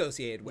get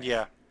associated with.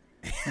 Yeah.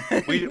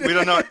 we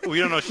don't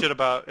know shit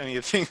about any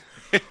of the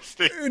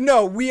things.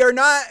 No, we are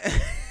not,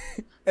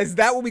 as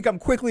that will become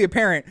quickly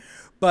apparent,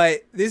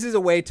 but this is a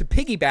way to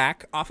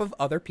piggyback off of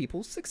other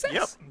people's success.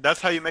 Yep,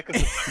 that's how you make a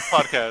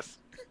podcast.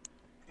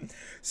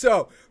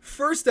 So,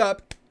 first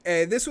up,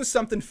 this was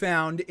something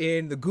found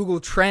in the Google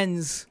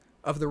Trends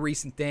of the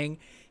recent thing,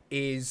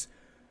 is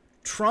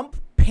Trump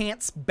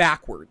pants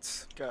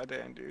backwards.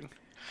 Goddamn, dude.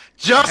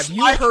 Have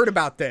you heard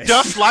about this?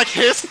 Just like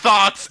his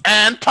thoughts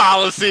and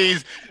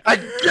policies. I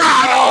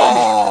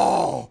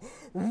got him!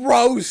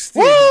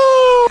 Roasted.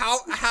 Woo!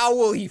 How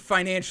will he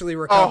financially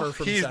recover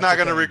from this? He's not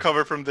going to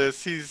recover from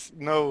this.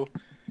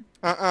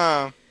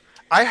 I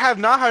have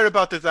not heard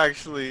about this,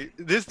 actually.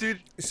 This dude...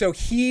 So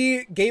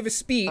he gave a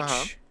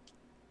speech,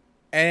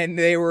 and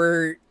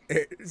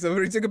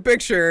somebody took a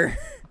picture,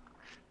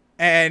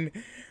 and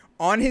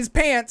on his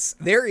pants,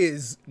 there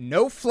is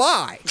no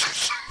fly.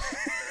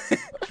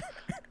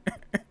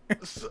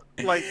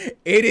 Like,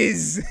 it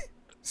is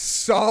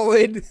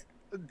solid.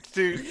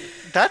 dude,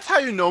 that's how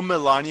you know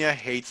Melania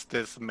hates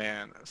this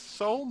man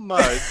so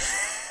much.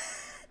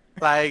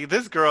 Like,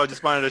 this girl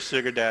just wanted a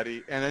sugar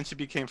daddy, and then she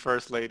became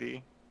first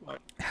lady. Like,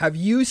 Have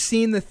you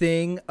seen the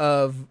thing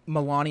of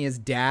Melania's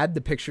dad?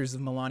 The pictures of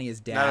Melania's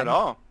dad? not at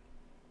all.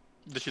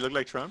 Does she look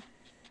like Trump?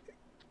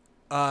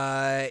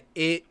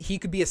 He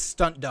could be a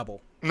stunt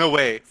double No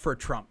way. for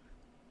Trump.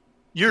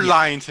 You're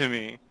lying to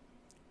me.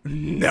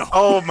 No.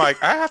 Oh my!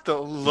 I have to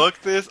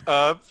look this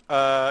up.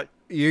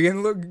 You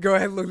can go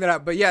ahead and look that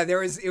up. But yeah,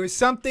 it was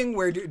something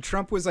where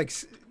Trump was like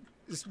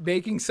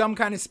making some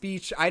kind of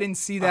speech. I didn't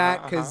see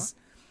that because,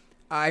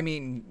 I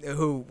mean,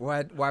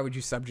 why would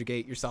you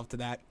subjugate yourself to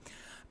that?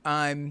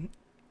 And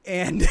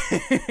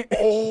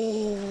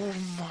Oh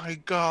my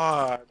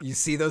god! you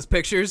see those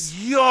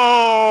pictures?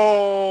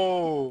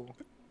 Yo!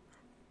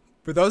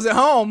 For those at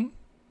home,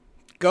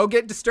 go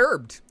get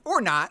disturbed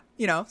or not.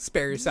 You know,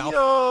 spare yourself.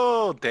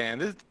 Yo!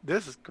 Damn,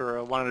 this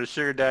girl wanted a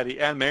sugar daddy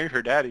and married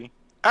her daddy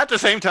at the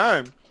same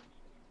time.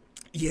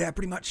 Yeah,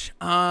 pretty much.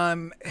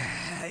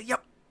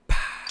 Yep.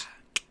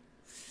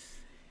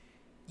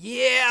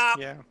 Yeah.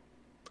 Yeah.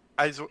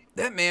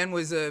 That man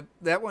was a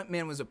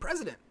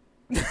president.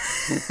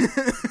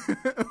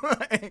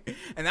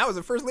 And that was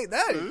the first lead.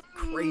 That is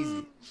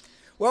crazy.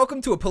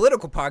 Welcome to a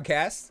political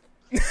podcast.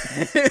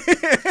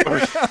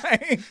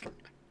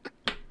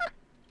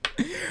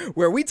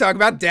 Where we talk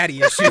about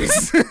daddy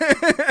issues.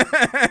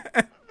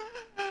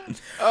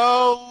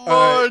 Oh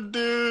Lord,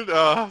 dude.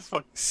 Oh,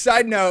 fuck.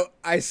 Side note,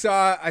 I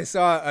saw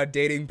a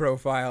dating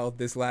profile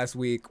this last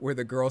week where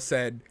the girl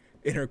said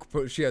in her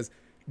quote, she has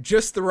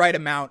just the right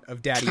amount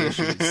of daddy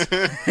issues.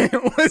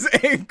 It was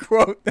a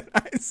quote that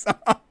I saw.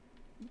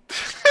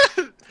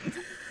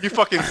 You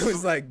fucking. I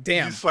was like,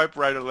 damn. You swipe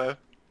right or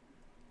left.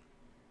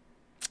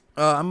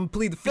 I'm gonna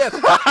plead the fifth.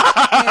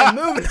 And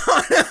moving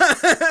on.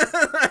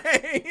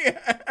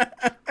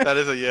 That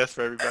is a yes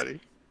for everybody.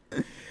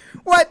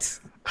 What?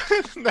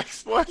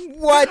 Next one.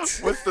 What?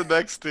 What's the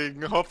next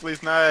thing? Hopefully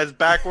it's not as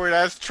backward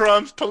as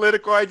Trump's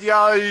political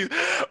ideologies.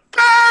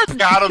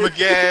 Got him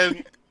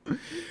again.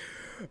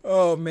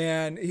 Oh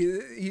man,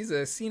 he's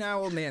a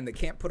senile old man that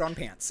can't put on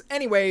pants.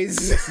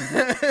 Anyways,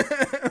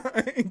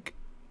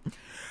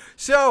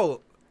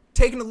 so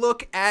taking a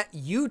look at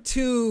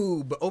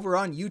YouTube, over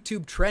on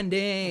YouTube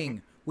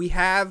trending, we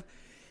have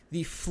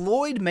the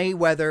Floyd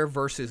Mayweather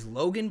versus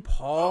Logan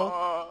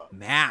Paul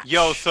match.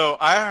 Yo, so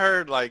I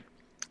heard like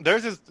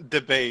there's this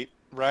debate,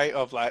 right,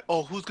 of like,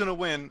 oh, who's gonna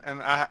win?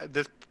 And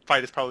this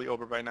fight is probably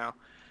over by now.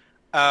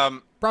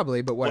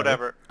 Probably, but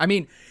whatever. I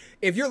mean,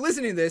 if you're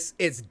listening to this,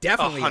 it's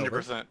definitely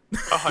 100%,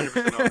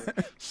 100% over.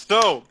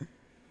 So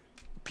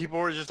people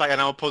were just like, and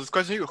I'll pose this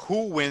question to you: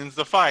 who wins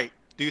the fight?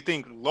 Do you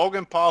think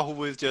Logan Paul,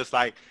 who is just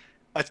like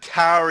a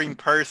towering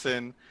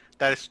person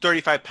that is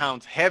 35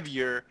 pounds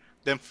heavier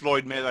than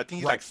Floyd Mayweather? I think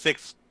he's like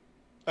 6.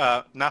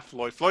 Not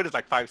Floyd. Floyd is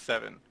like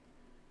 5'7",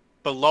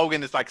 but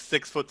Logan is like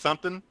 6 foot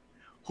something.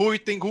 Who do you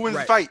think wins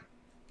the fight?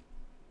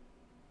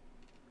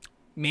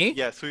 Me?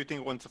 Yes. Who do you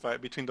think wins the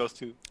fight between those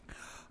two?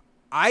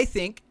 I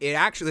think it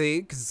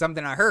actually, because it's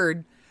something I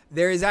heard,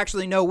 there is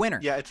actually no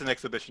winner. Yeah, it's an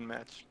exhibition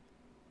match.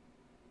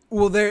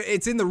 Well,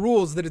 it's in the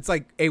rules that it's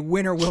like a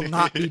winner will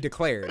not be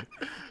declared.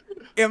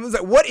 And I was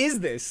like, what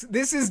is this?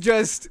 This is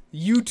just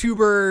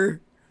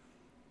YouTuber,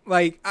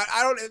 like,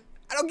 I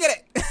don't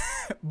get it.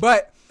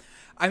 But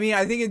I mean,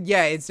 I think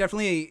it's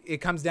definitely, it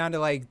comes down to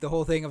like the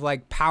whole thing of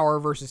like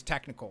power versus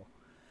technical.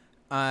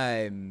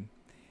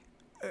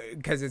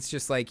 Because it's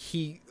just like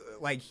he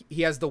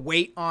has the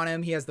weight on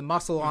him, he has the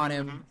muscle on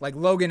him. Like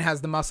Logan has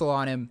the muscle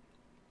on him,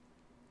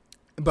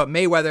 but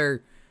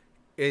Mayweather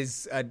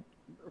is a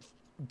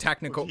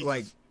technical,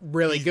 like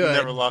really good.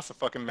 Never lost a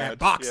fucking match at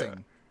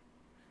boxing.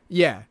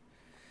 Yeah.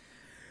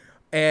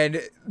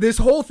 And this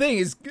whole thing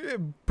is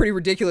pretty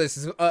ridiculous.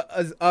 Is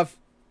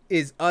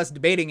us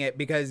debating it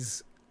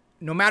because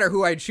no matter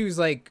who I choose,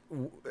 like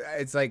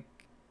it's like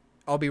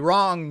I'll be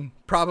wrong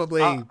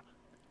probably.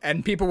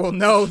 And people will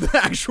know the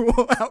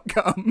actual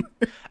outcome.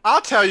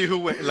 I'll tell you who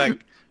win.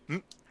 Like,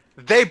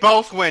 they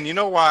both win. You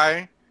know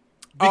why?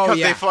 Because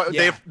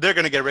they're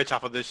gonna get rich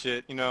off of this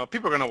shit. You know,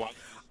 people are gonna watch.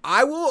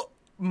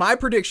 My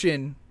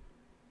prediction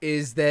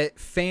is that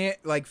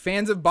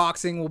fans of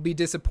boxing will be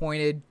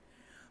disappointed.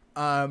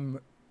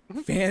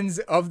 Fans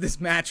of this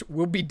match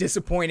will be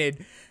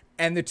disappointed,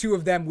 and the two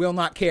of them will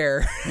not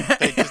care.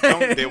 They just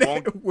don't. They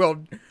won't.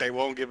 They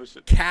won't give a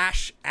shit.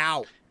 Cash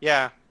out.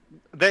 Yeah.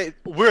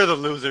 We're the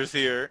losers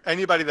here.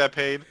 Anybody that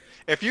paid,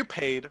 if you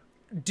paid.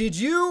 Did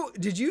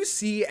you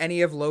see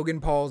any of Logan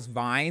Paul's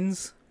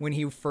vines when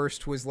he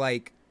first was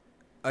like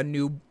a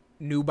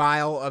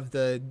nubile of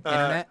the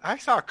internet? I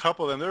saw a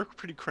couple of them. They were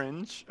pretty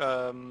cringe.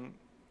 And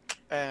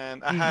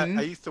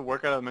I used to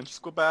work at elementary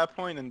school by that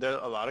point, and there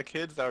are a lot of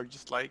kids that are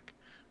just like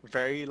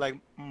very like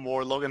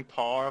more Logan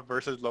Paul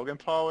versus Logan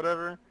Paul,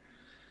 whatever.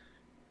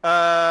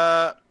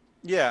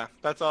 Yeah,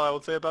 that's all I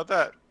would say about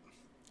that.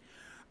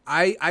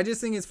 I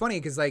just think it's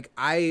funny because like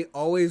I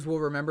always will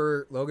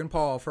remember Logan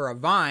Paul for a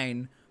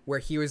vine where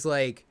he was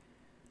like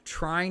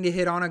trying to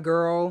hit on a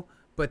girl,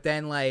 but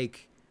then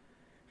like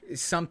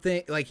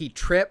something like he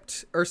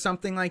tripped or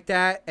something like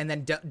that, and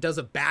then does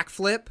a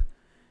backflip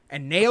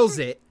and nails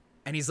it,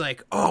 and he's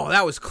like, "Oh,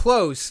 that was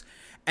close,"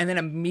 and then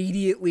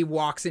immediately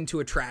walks into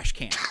a trash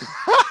can.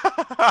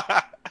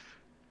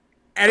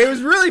 And it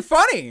was really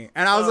funny,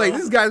 and I was like,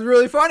 "This guy's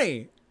really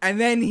funny." And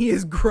then he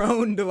has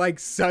grown to like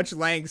such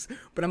lengths,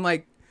 but I'm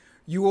like,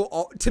 you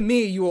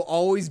will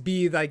always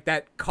be like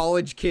that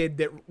college kid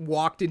that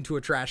walked into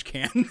a trash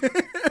can.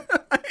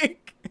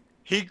 Like,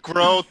 he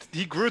grew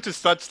to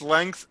such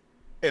lengths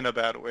in a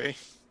bad way.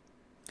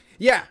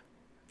 Yeah.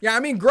 I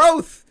mean,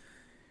 growth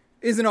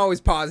isn't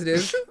always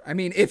positive. I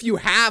mean, if you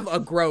have a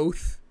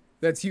growth,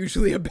 that's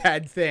usually a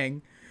bad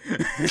thing.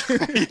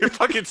 You're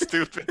fucking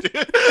stupid,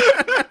 dude.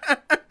 I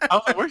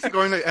was like, where's he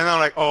going? And I'm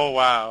like, oh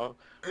wow,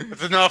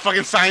 this is not a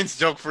fucking science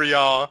joke for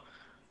y'all.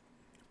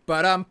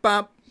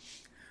 Ba-dum-bum.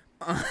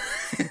 Like,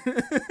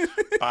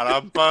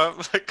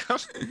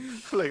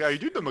 are you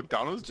doing the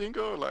McDonald's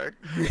jingle? Like,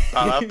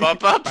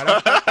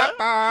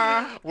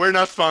 we're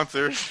not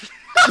sponsored.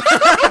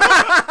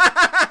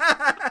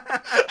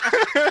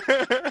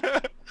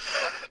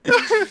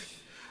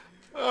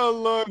 Oh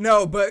Lord.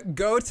 No, but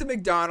go to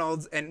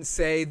McDonald's and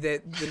say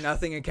that the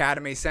Nothing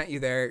Academy sent you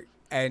there,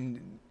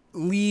 and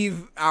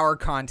leave our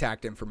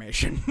contact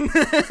information.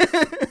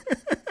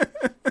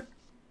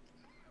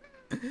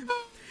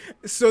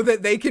 So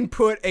that they can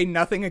put a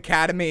Nothing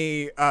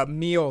Academy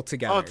meal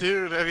together. Oh,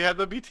 dude, have you had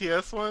the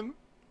BTS one?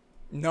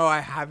 No, I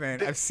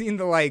haven't. I've seen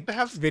the like they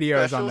have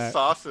videos on that.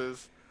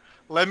 Sauces.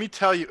 Let me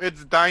tell you,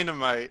 it's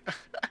dynamite.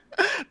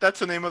 That's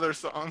the name of their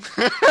song.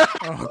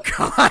 Oh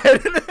God.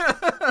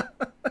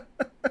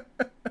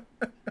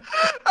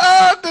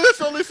 That's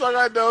the only song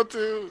I know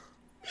too.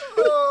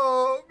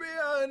 Oh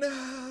man,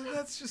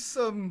 that's just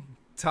some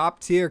top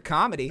tier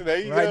comedy There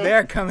you right go.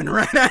 there, coming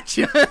right at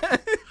you.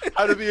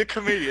 How to be a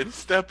comedian?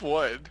 Step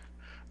 1.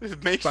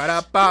 Make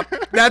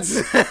That's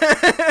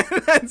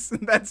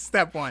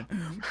step 1.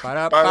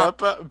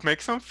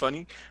 Make some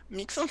funny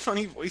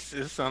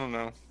voices. I don't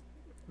know.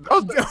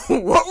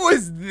 What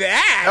was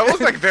that? That was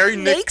like very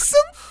Nick. Make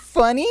some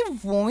funny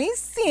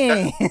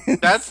voices.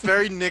 That's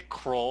very Nick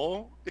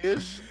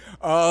Kroll-ish.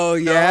 Oh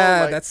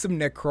yeah, like, that's some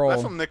Nick Kroll.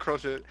 That's some Nick Kroll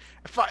shit.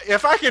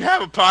 If I can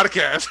have a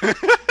podcast,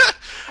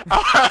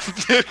 I'll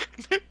have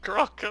Nick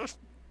Kroll come.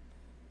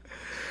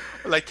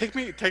 Like, take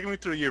me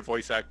through your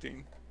voice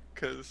acting,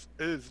 because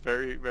it is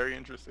very, very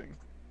interesting.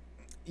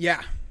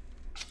 Yeah,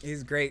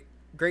 he's a great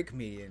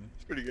comedian.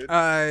 It's pretty good.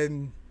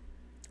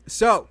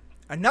 So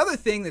another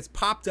thing that's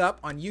popped up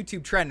on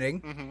YouTube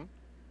trending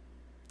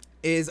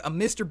is a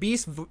Mr.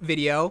 Beast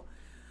video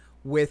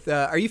with.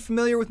 Are you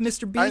familiar with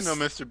Mr. Beast? I know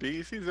Mr.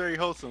 Beast. He's very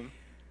wholesome.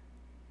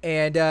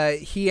 And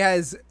he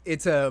has,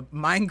 it's a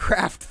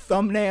Minecraft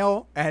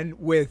thumbnail, and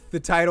with the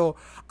title,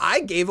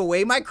 "I gave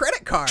away my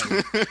credit card."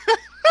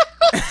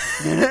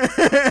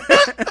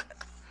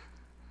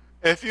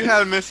 If you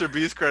had a Mr.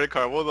 Beast credit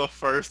card, what's the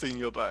first thing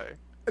you'll buy?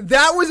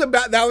 That was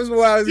what I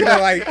was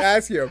gonna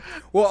ask you.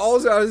 Well,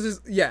 also I was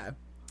just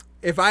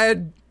if I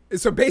had,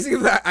 so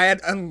basically I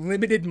had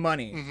unlimited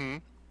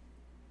money.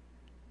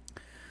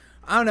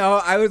 I don't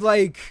know. I would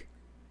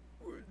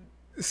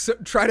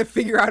try to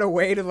figure out a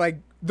way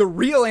to the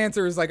real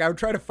answer is I would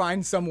try to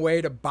find some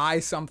way to buy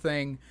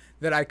something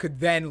that I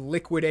could then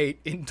liquidate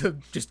into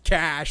just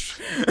cash.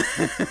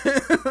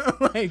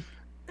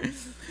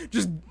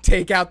 Just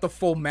take out the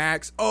full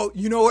max. Oh,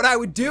 you know what I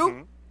would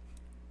do?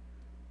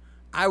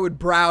 I would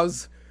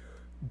browse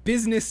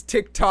business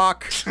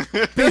TikTok,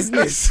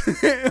 business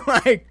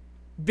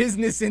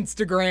business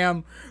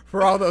Instagram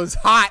for all those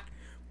hot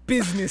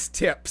business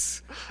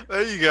tips.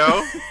 There you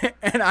go.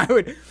 And I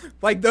would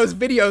those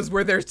videos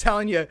where they're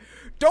telling you,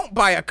 don't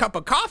buy a cup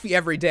of coffee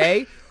every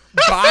day,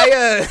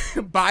 buy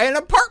an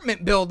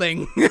apartment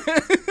building.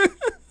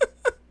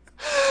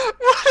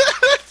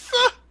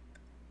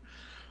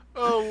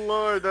 Oh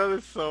Lord, that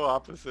is so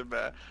opposite,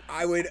 man.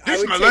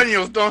 These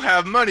millennials don't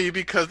have money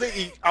because they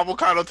eat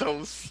avocado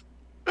toast.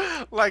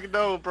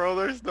 No, bro,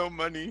 there's no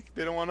money.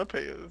 They don't want to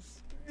pay us.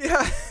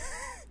 Yeah.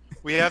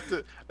 We have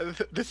to.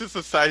 This is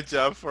a side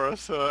job for us,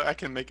 so I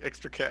can make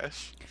extra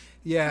cash.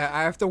 Yeah,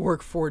 I have to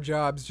work 4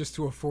 jobs just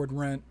to afford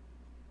rent.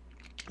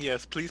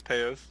 Yes, please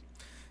pay us.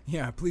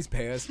 Yeah, please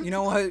pay us. You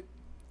know what?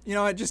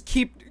 Just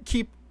keep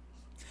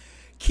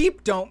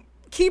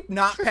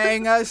not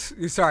paying us.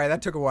 Sorry,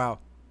 that took a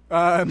while.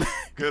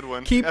 Good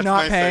one. Keep That's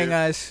not nice paying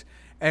us,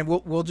 and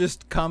we'll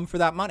just come for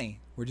that money.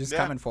 We're just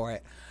coming for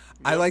it.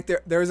 Yeah.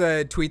 There's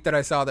a tweet that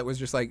I saw that was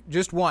just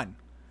just one.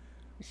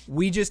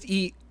 We just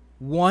eat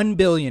 1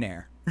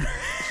 billionaire,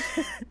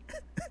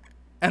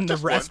 and the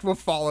rest will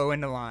follow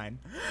into line.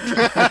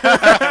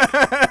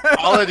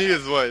 All I need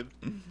is one.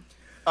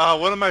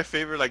 One of my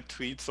favorite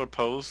tweets or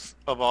posts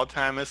of all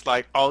time is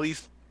all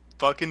these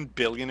fucking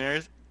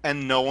billionaires,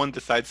 and no one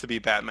decides to be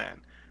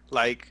Batman.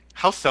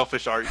 How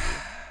selfish are you?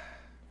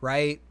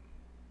 Right?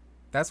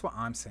 That's what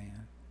I'm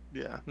saying.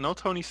 Yeah, no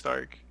Tony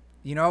Stark.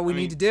 You know what we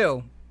need to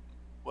do?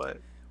 What?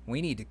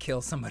 We need to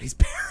kill somebody's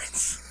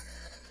parents.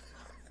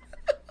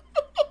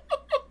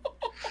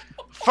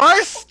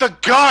 First, the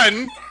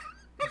gun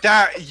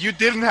that you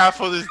didn't have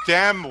for this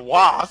damn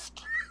wasp.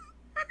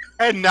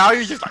 And now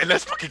you're just like,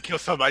 let's fucking kill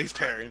somebody's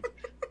parent.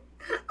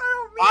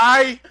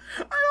 I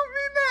don't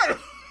mean that.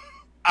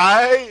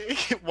 I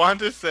want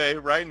to say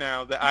right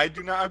now that I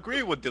do not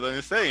agree with what Dylan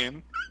is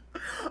saying.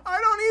 I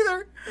don't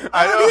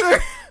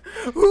either.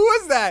 Who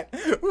was that?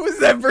 Who was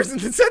that person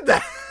that said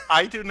that?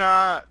 I do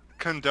not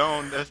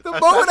condone this. The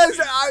moment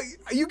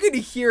you can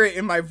hear it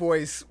in my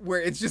voice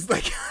where it's just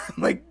like,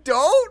 I'm like,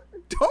 don't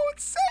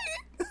say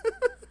it.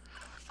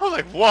 I was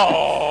like,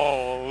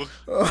 whoa,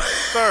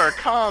 sir,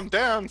 calm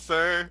down,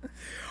 sir.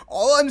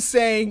 All I'm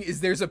saying is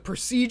there's a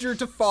procedure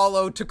to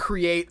follow to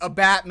create a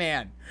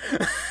Batman.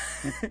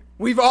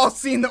 We've all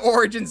seen the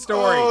origin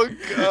story. Oh,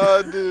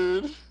 God,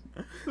 dude.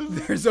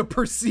 There's a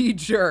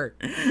procedure.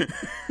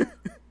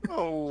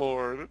 Oh,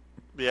 Lord.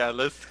 Yeah,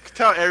 let's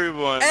tell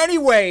everyone.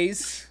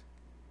 Anyways.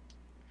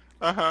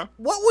 Uh-huh.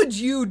 What would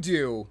you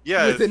do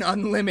with an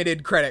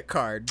unlimited credit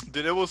card?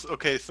 Dude, it was...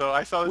 Okay, so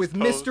I saw this with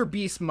post. Mr.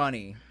 Beast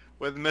money.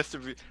 With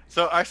Mr. Beast.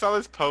 So I saw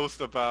this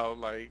post about,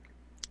 like...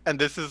 And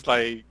this is,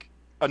 like,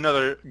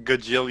 another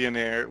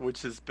gajillionaire,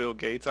 which is Bill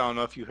Gates. I don't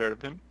know if you heard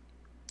of him.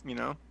 You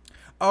know?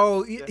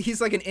 Oh,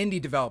 he's like an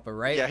indie developer,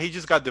 right? Yeah, he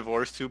just got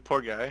divorced too. Poor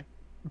guy.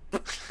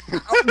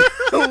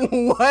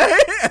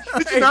 What?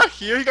 Did you not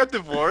hear he got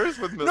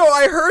divorced? No,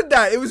 I heard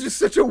that. It was just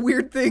such a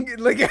weird thing,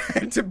 like, I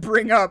had to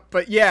bring up.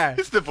 But yeah,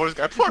 he's divorced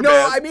guy. Poor man.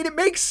 No, I mean it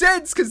makes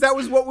sense because that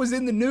was what was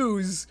in the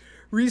news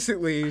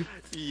recently.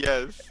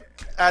 Yes,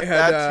 add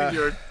that to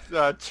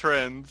your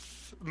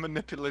trends,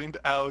 manipulating the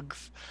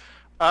algs.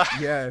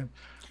 Yeah,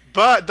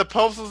 but the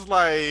post was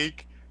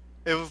like.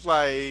 It was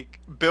like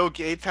Bill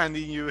Gates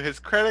handing you his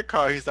credit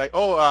card. He's like,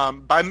 "Oh,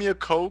 buy me a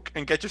Coke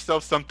and get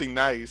yourself something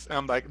nice." And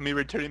I'm like, me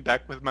returning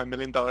back with my $1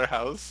 million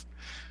house.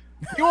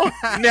 You will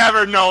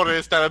never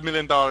notice that $1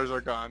 million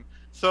are gone.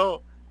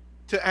 So,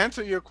 to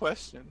answer your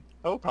question,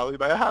 I will probably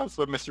buy a house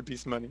with Mr.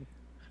 Beast money.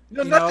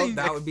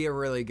 That would be a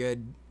really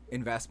good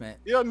investment.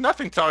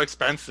 Nothing so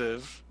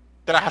expensive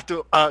that I have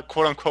to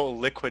quote unquote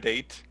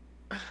liquidate.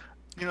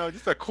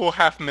 Just a cool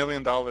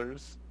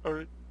 $500,000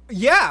 or.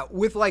 Yeah,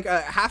 with like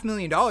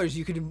 $500,000,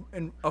 you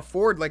could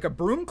afford like a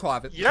broom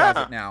closet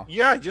now.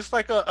 Yeah, just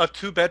like a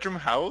 2-bedroom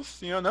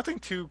house. Nothing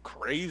too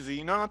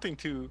crazy. Nothing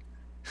too.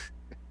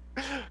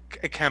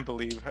 I can't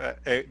believe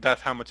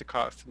that's how much it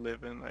costs to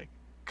live in like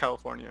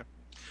California.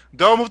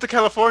 Don't move to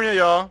California,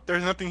 y'all.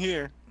 There's nothing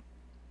here.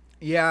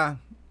 Yeah,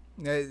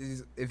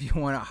 if you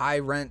want a high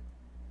rent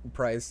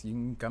price, you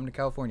can come to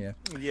California.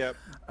 Yeah.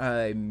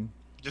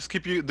 Just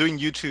keep doing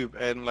YouTube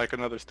and like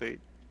another state.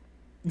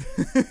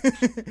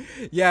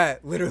 Yeah,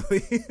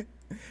 literally.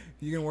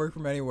 You can work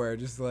from anywhere.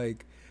 Just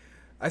like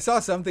I saw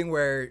something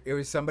where it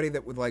was somebody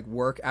that would like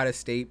work out of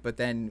state but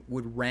then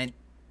would rent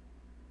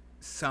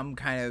some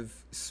kind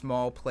of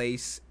small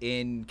place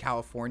in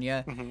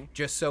California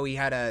just so he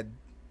had a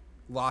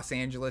Los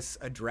Angeles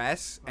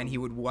address and he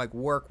would like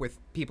work with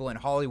people in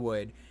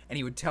Hollywood and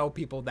he would tell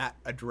people that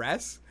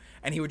address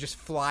and he would just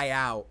fly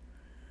out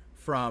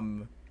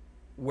from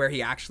where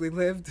he actually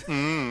lived.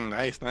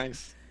 Nice.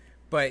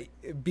 But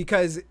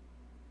because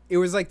it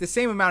was like the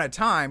same amount of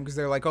time, because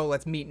they're like, oh,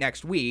 let's meet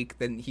next week,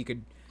 then he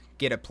could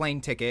get a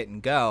plane ticket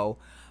and go.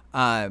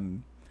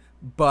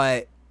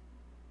 But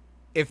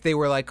if they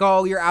were like,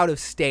 oh, you're out of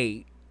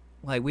state,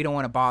 like, we don't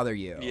want to bother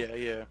you.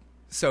 Yeah.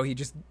 So he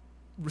just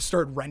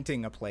started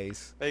renting a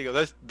place. There you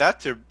go.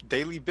 That's your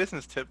daily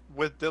business tip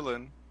with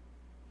Dylan.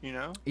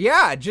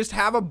 Yeah, just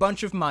have a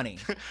bunch of money.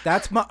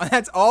 That's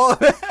all.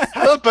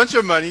 Have a bunch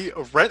of money,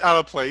 rent out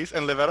a place,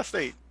 and live out of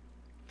state.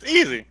 It's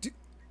easy.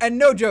 And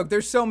no joke,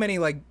 there's so many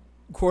like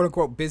quote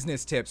unquote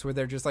business tips where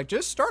they're just like,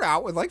 just start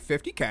out with like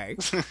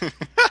 $50K.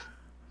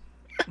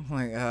 I'm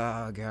like,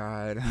 oh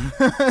God.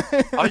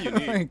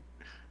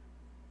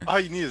 All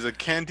you need is a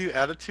can-do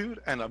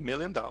attitude and $1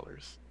 million.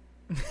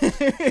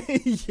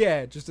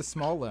 Yeah, just a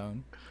small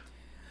loan.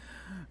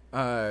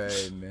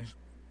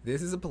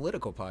 This is a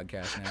political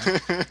podcast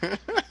now.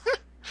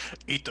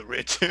 Eat the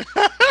rich.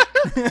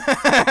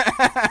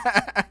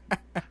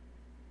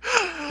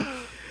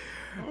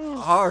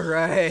 All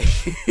right.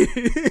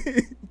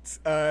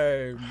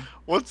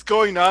 What's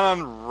going on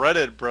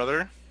Reddit,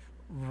 brother?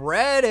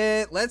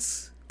 Reddit.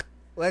 Let's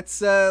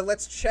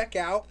check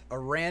out a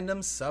random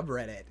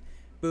subreddit.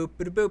 Boop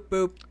boop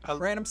boop.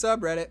 Random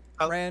subreddit.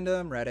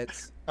 Random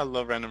Reddits. I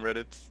love random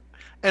Reddits,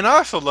 and I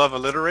also love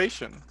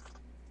alliteration.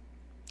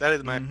 That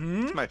is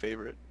my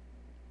favorite.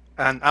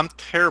 And I'm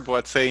terrible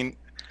at saying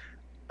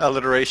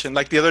alliteration.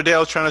 Like the other day, I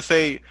was trying to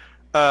say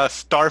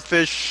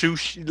starfish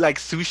sushi, like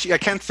sushi. I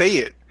can't say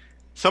it.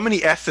 So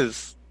many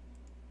S's.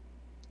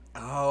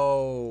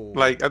 Oh.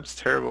 Like, I'm just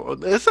terrible.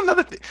 There's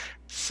another thing.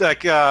 It's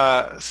like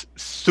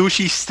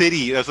Sushi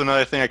City. That's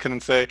another thing I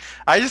couldn't say.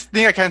 I just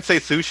think I can't say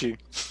sushi.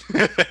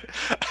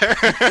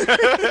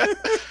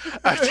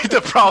 I think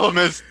the problem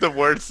is the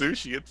word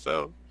sushi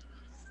itself.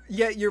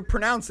 Yeah, you're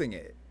pronouncing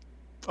it.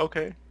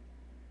 Okay.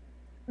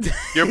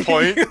 Your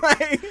point?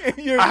 I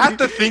have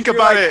to think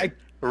about it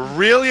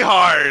really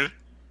hard,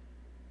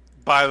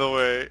 by the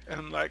way. And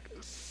I'm like,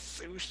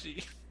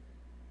 sushi.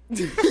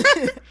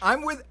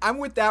 I'm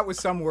with that with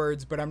some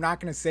words, but I'm not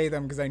gonna say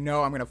them because I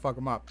know I'm gonna fuck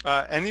them up.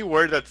 Any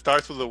word that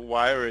starts with a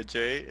Y or a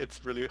J,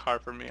 it's really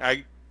hard for me.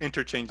 I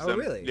interchange them. Oh,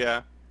 really?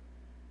 Yeah.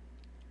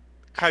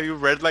 Have you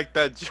read like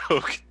that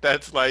joke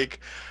that's like,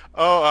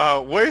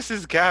 oh, where's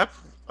this gap?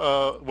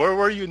 Where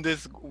were you in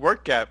this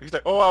work gap? He's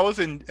like, oh, I was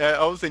in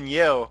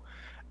Yale.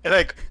 And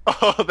like,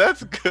 oh,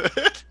 that's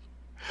good.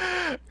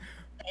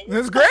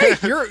 That's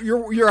great. You're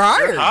hired. You're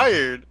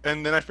hired.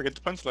 And then I forget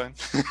the punchline.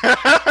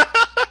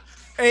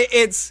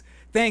 It's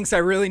thanks. I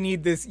really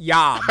need this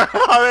job.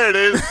 Oh, there it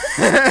is.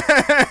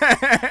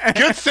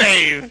 Good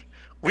save.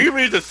 We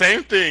read the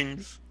same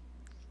things.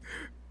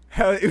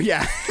 Hell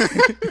yeah.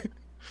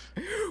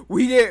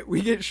 we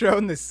get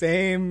shown the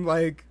same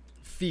like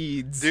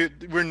feeds.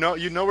 Dude,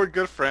 we're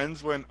good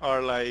friends when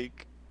our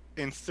like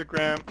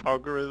Instagram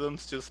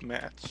algorithms just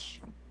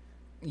match.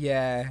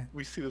 Yeah.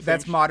 We see the same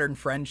That's modern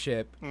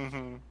friendship.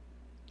 Mm-hmm.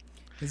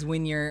 Is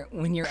when your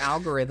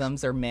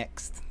algorithms are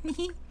mixed.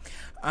 What's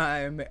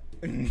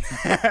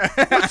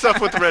up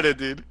with Reddit,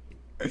 dude?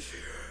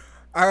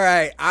 All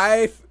right,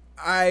 I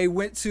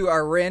went to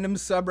our random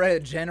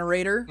subreddit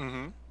generator.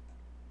 Mm-hmm.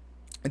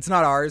 It's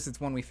not ours;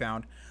 it's one we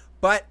found,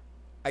 but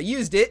I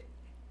used it,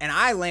 and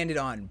I landed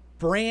on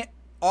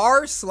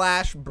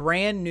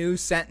r/brand new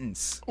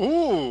sentence.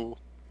 Ooh,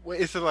 wait,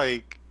 is it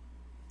like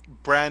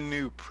brand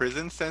new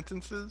prison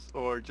sentences,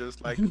 or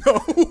just like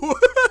No?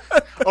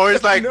 or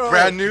it's like No.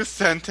 brand new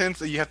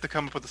sentence and you have to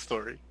come up with a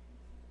story?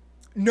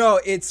 No,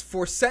 it's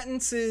for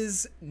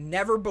sentences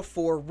never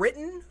before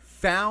written,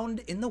 found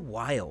in the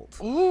wild.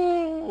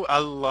 Ooh, I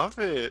love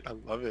it. I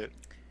love it.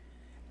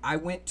 I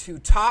went to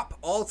top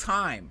all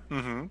time.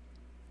 Mm-hmm.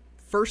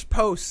 First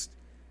post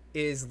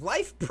is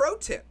life pro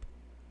tip.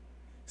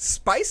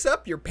 Spice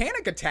up your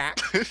panic attack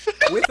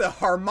with a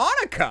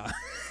harmonica.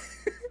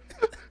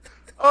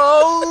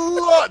 Oh,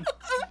 Lord.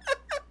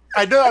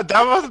 I know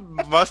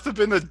that must have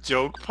been a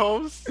joke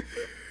post.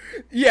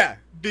 Yeah.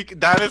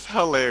 That is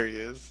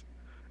hilarious.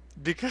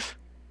 Because,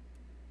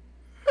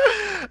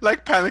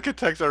 like, panic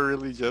attacks are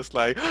really just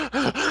like,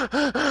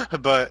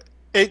 but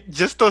it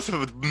just does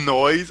the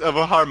noise of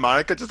a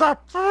harmonica, just like,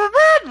 you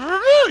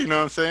know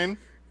what I'm saying?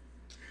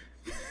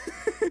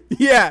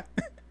 Yeah.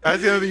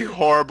 That's gonna be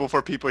horrible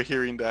for people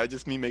hearing that.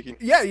 Just me making.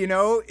 Yeah, you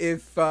know,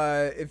 if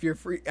you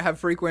have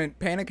frequent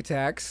panic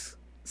attacks,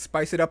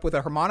 spice it up with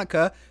a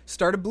harmonica.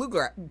 Start a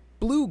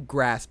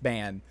bluegrass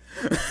band.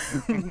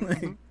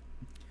 Like,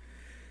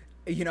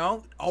 you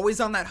know, always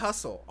on that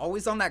hustle,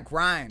 always on that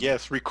grind.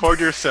 Yes,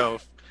 record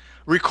yourself.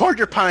 Record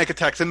your panic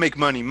attacks and make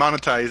money.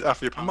 Monetize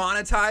after your panic.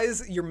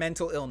 Monetize your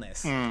mental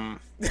illness.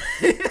 That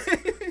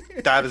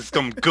is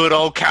some good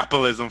old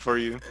capitalism for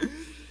you.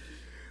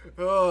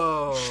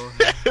 Oh.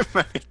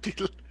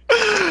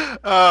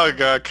 Oh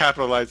god,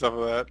 capitalize off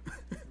of that.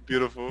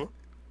 Beautiful.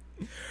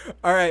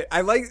 All right,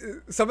 I like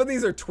some of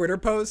these are Twitter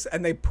posts,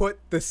 and they put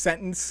the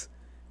sentence,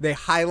 they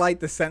highlight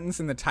the sentence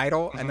in the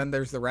title, and then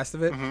there's the rest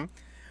of it.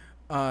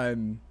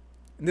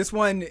 This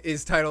one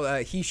is titled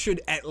 "He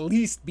should at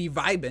least be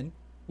vibin'."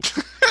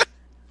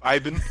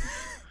 Vibin'.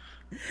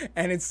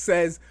 And it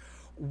says,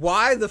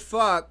 "Why the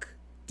fuck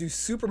do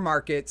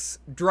supermarkets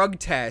drug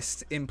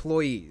test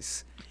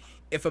employees?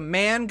 If a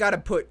man got to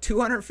put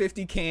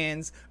 250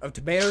 cans of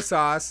tomato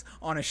sauce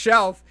on a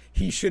shelf,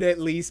 he should at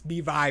least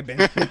be vibing."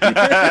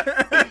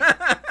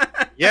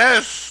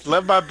 Yes,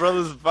 let my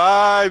brothers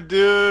vibe,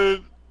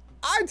 dude.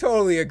 I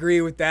totally agree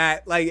with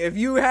that. Like, if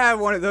you have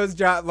one of those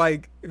jobs,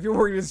 like, if you're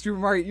working in a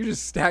supermarket, you're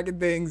just stacking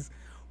things.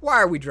 Why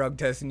are we drug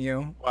testing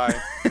you? Why?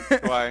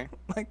 Why?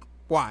 Like,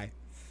 why?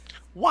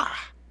 Why?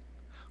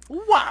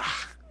 Why?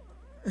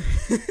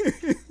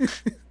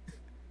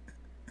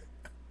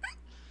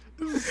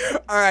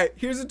 All right,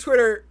 here's a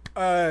Twitter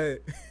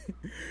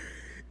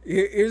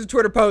here's a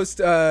Twitter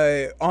post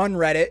on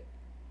Reddit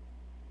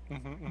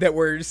that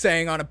we're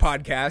saying on a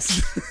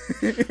podcast.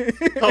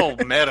 Oh,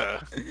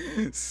 meta.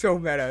 So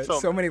meta. So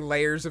So many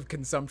layers of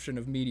consumption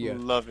of media.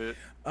 Love it.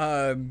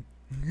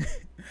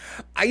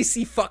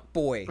 Icy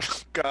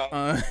fuckboy.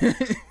 God.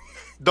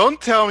 Don't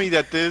tell me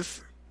that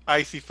this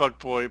icy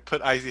fuckboy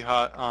put icy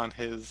hot on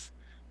his.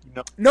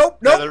 Nope.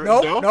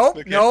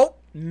 Okay.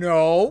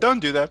 No. Don't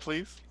do that,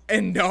 please.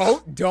 And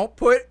no, don't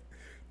put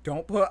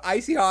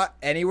icy hot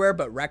anywhere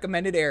but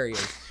recommended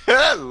areas.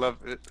 I love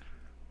it.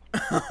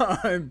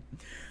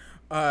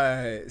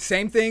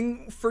 Same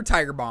thing for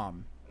Tiger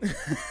Bomb.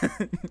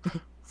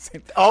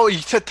 Oh, you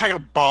said Tiger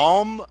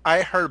Bomb?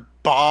 I heard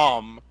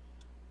bomb.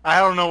 I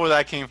don't know where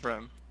that came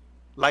from.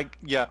 Like,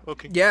 yeah,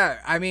 okay. Yeah,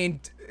 I mean,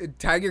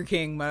 Tiger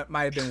King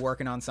might have been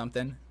working on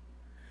something.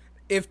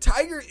 If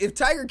Tiger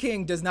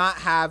King does not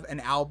have an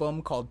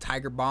album called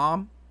Tiger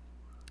Bomb,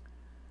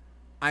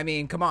 I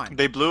mean, come on.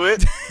 They blew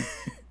it?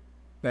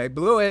 They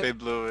blew it. They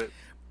blew it.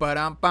 But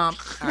All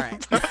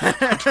right.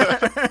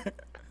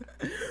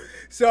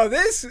 So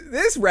this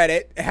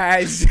Reddit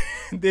has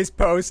this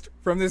post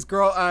from this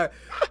girl.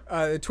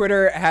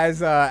 Twitter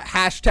has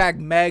hashtag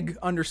Meg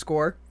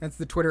 _. That's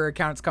the Twitter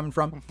account it's coming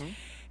from.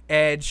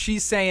 And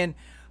she's saying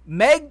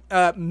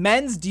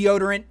men's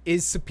deodorant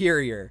is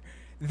superior.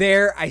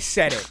 There, I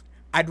said it.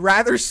 I'd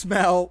rather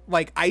smell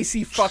like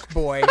icy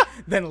fuckboy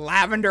than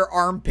lavender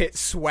armpit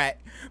sweat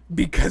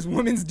because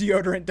women's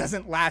deodorant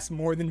doesn't last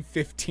more than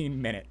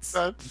 15 minutes.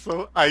 That's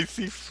so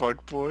icy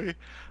fuckboy.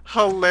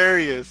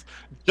 Hilarious.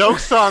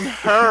 Joke's on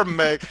her,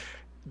 Meg.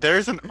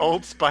 There's an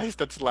Old Spice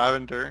that's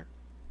lavender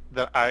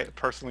that I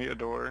personally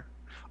adore.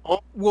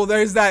 Oh, Well,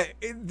 there's that,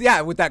 yeah,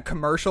 with that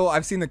commercial.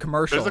 I've seen the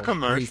commercial. there's a where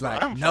commercial. he's like, I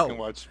don't no, fucking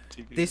watch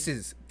TV. this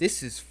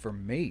is for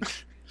me.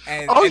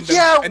 And, Oh, and the,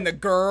 yeah. and the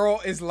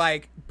girl is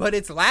like, but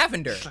it's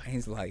lavender. And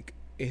he's like,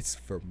 it's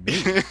for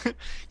me.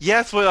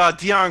 Yes, with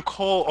Dion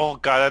Cole. Oh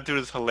god, that dude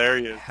is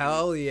hilarious.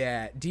 Hell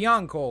yeah.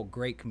 Dion Cole,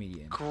 great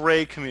comedian.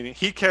 Great comedian.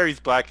 He carries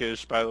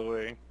Blackish, by the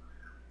way.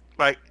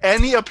 Like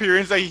any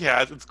appearance that he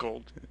has, it's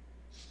gold.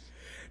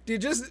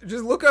 Dude, just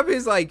look up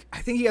his, like, I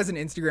think he has an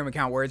Instagram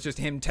account where it's just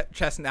him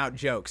chesting out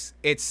jokes.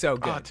 It's so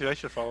good. Oh, dude, I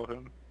should follow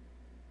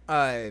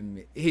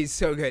him. He's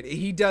so good.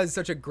 He does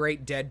such a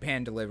great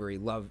deadpan delivery.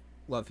 Love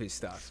his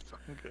stuff. It's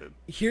fucking good.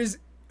 Here's,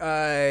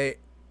 I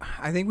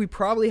think we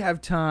probably have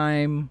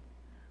time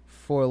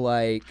for,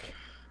 like,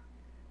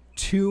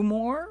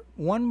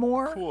 one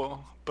more.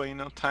 Cool, but you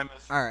know, time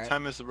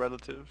is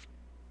relative.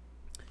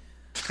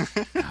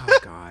 Oh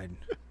God.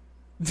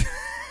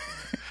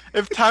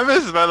 If time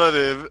is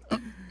relative,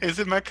 is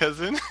it my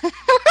cousin?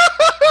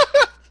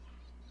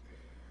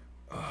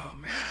 Oh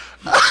man.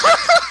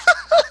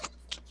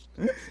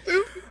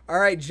 All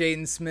right,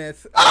 Jaden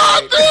Smith.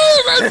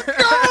 Let's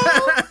go.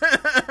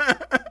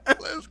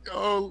 Let's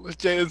go,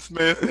 Jaden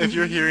Smith. If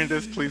you're hearing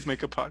this, please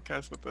make a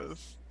podcast with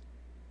us.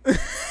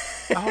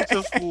 I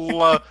just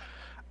love.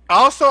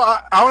 Also,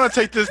 I want to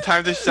take this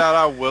time to shout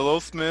out Willow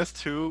Smith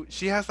too.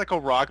 She has like a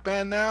rock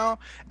band now,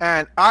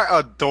 and I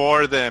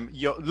adore them.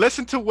 Yo,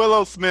 listen to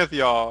Willow Smith,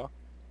 y'all.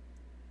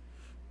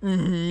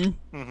 But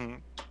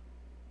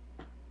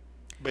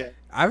yeah,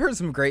 I've heard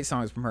some great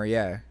songs from her.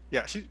 Yeah.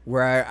 yeah, she.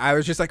 Where I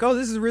was just like, oh,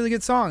 this is a really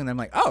good song, and I'm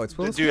like, oh, it's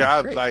Will Dude, Smith.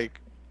 I Great.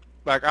 like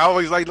I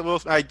always liked Willow.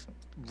 I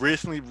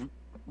recently,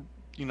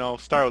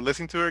 started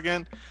listening to her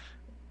again.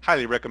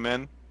 Highly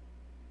recommend.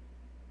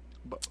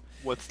 But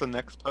what's the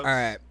next post? All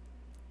right.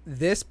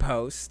 This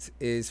post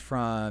is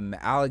from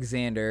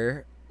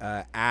Alexander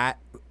at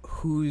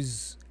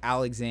Who's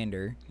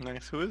Alexander.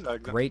 Nice. Who is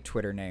that? Great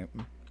Twitter name.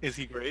 Is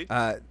he great?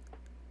 I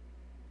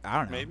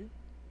don't know. Maybe.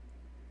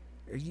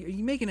 Are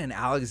you making an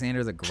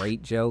Alexander the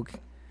Great joke?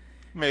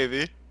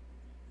 Maybe.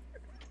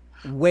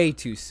 Way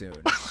too soon.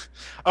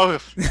 Oh,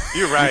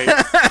 you're right.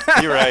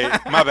 You're right.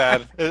 My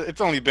bad.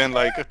 It's only been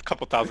like a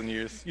couple thousand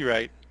years. You're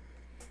right.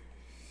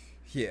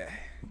 Yeah.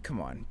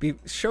 Come on.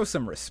 Show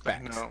some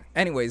respect. I know.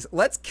 Anyways,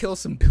 let's kill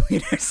some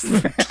billionaires.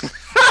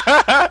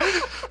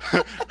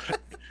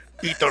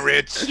 Eat the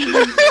rich.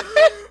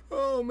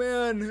 Oh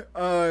man.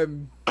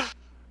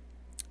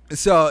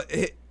 So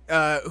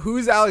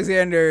Who's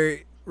Alexander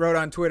wrote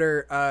on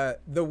Twitter,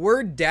 the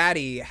word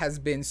daddy has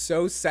been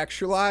so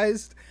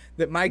sexualized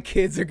that my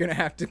kids are gonna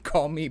have to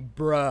call me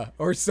bruh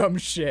or some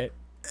shit.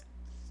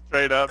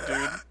 Straight up,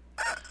 dude.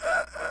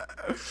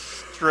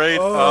 Straight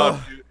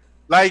up, dude.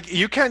 Like,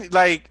 you can,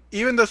 like,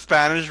 even the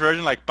Spanish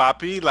version, like,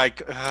 papi,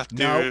 like, dude.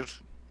 Nope.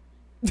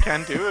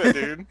 Can't do it,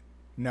 dude.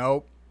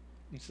 Nope.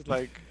 It's just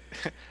like,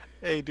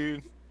 hey,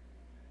 dude.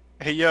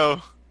 Hey,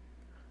 yo.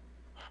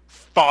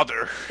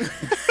 Father.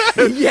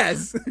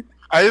 Yes.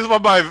 I just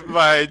want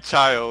my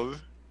child,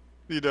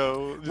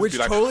 just Which be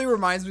like, totally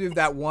reminds me of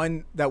that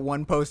one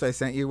post I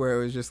sent you where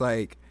it was just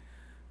like,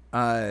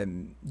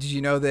 did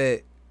you know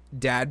that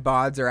dad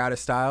bods are out of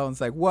style? And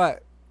it's like,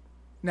 what?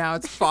 Now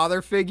it's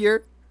father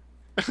figure?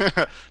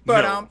 But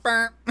no.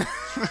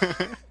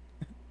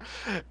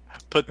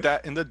 Put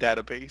that in the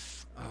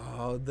database.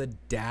 Oh, the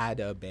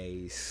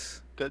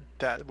database.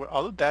 Where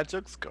all the dad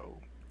jokes go.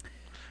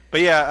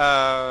 But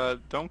yeah,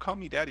 don't call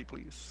me daddy,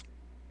 please.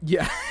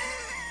 Yeah.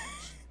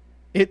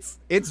 It's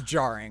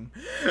jarring.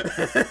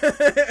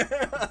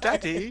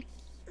 Daddy.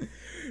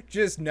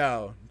 Just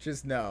no.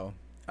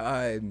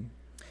 I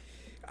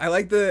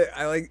like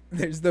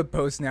there's the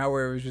post now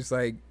where it was just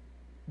like,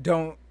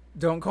 don't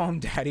call him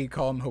daddy,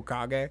 call him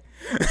Hokage.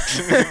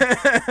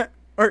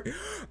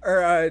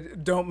 or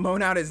don't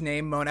moan out his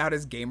name, moan out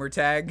his gamer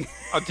tag.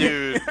 Oh,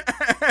 dude.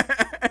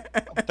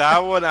 That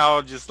one I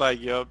was just like,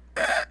 yup.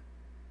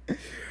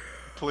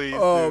 Please.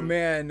 Oh dude.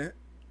 man.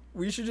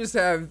 We should just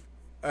have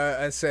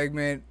a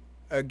segment,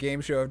 a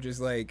game show of just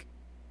like,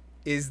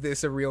 is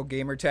this a real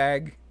gamer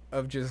tag?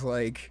 Of just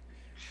like,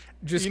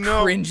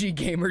 cringy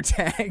gamer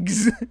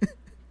tags.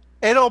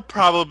 It'll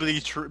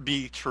probably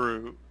be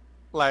true.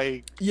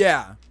 Like,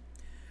 yeah.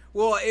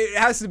 Well, it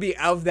has to be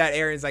of that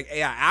area. It's like,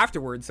 yeah,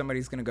 afterwards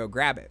somebody's gonna go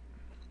grab it.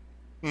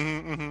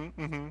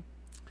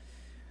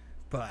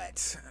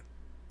 But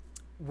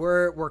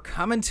we're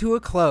coming to a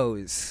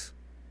close,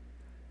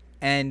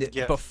 and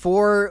yes.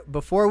 before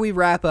we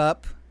wrap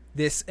up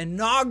this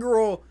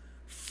inaugural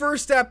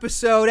first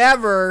episode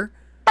ever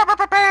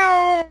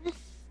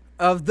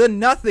of the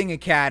Nothing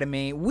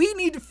Academy, we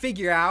need to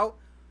figure out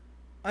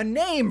a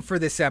name for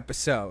this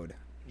episode.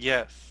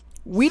 Yes.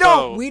 We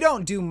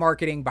don't do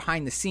marketing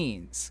behind the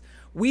scenes.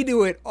 We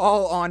do it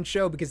all on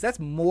show because that's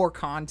more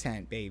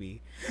content,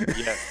 baby.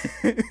 Yes.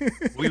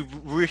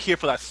 We're here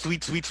for that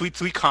sweet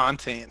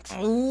content.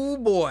 Oh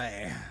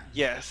boy.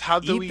 Yes. How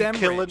do Eat we them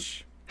kill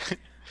rich. it?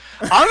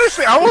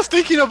 Honestly, I was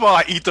thinking about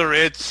like, Eat the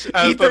Rich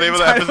as the name of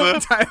the episode.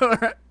 Title,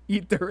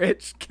 Eat the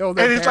Rich, Kill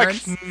Their And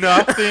Parents. it's like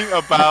nothing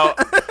about,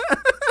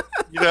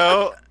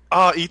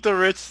 Eat the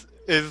Rich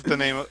is the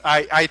name of,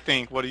 I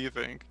think. What do you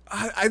think?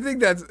 I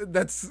think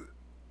that's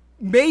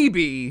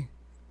maybe.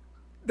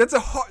 That's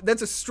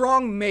a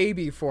strong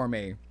maybe for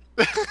me.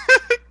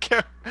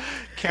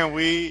 Can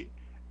we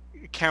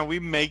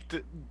make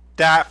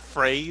that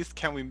phrase?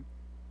 Can we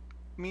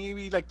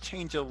maybe like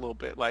change it a little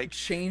bit? Like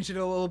change it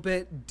a little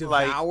bit.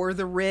 Devour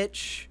the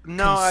rich.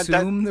 No,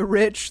 consume the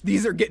rich.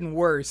 These are getting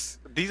worse.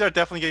 These are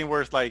definitely getting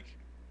worse. Like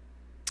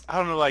I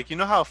don't know. Like you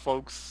know how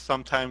folks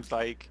sometimes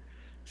like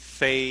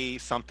say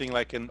something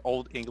like in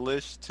old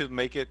English to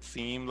make it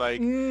seem like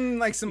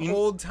some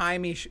old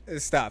timey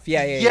stuff.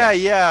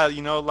 Yeah.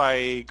 You know,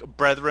 like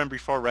brethren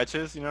before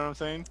wretches. You know what I'm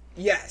saying?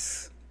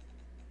 Yes.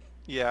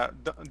 Yeah.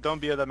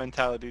 Don't be of that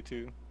mentality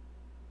too.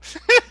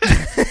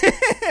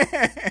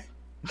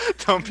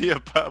 Don't be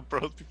about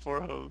bros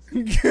before hoes.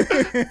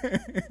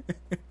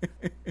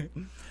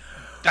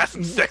 That's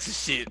some sexy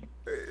shit.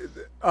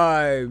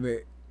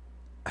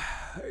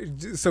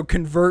 So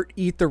convert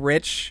Eat the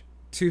Rich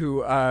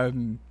to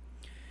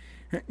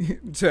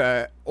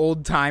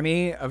old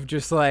timey of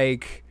just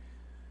like,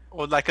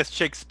 or like a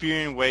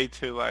Shakespearean way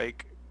to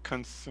like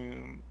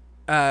consume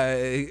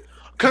the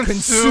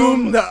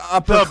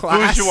upper the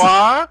class.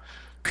 bourgeois.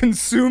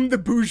 Consume the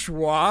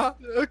bourgeois.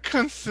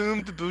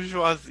 Consume the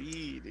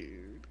bourgeoisie,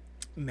 dude.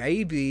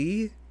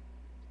 Maybe.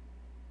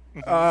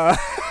 I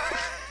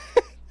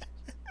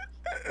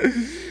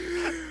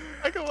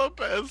go up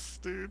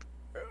best, dude.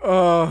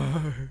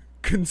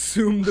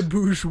 Consume the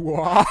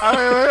bourgeois.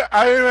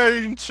 I'm not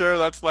even sure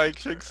that's like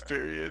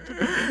Shakespearean.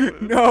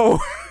 No.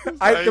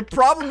 The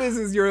problem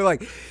is you're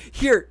like,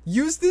 here,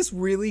 use this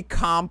really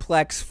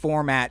complex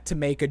format to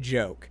make a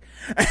joke.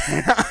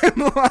 And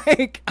I'm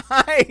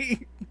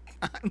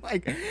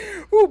like,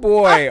 oh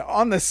boy,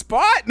 on the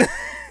spot.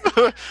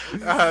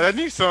 I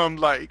need some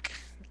time.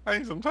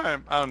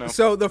 I don't know.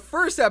 So the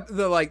first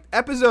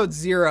episode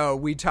 0,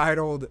 we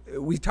titled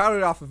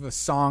it off of a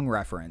song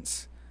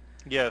reference.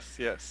 Yes.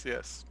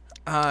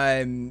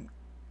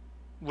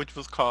 Which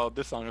was called.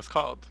 This song is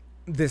called.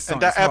 This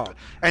song is called.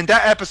 And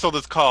that episode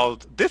is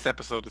called. This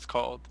episode is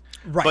called.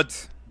 Right.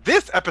 But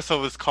this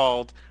episode is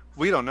called.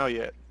 We don't know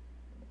yet.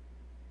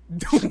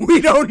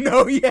 We don't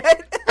know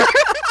yet.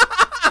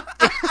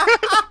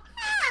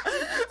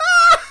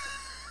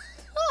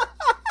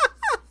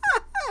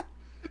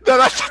 No,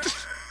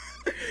 that's.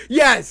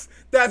 Yes,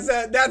 that's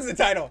the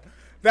title.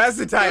 That's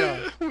the title.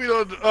 We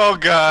don't. Oh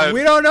God.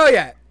 We don't know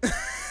yet.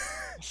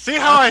 See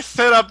how I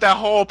set up that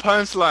whole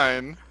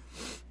punchline?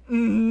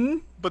 Mm-hmm.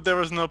 But there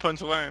was no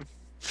punchline.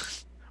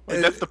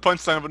 Wait, that's the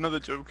punchline of another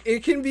joke.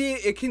 It can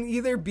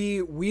either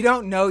be we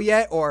don't know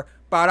yet or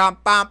ba-dum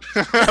bum.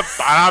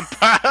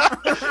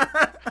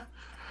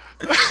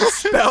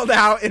 Spelled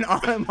out in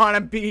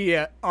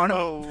onomatopoeia.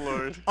 Oh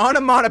Lord.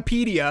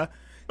 Onomatopoeia.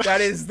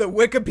 That is the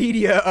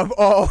Wikipedia of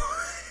all.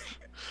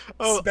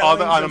 All the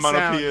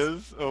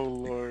onomatopoeias. Oh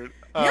Lord.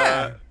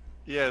 Yeah.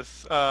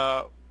 Yes.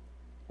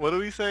 What do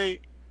we say?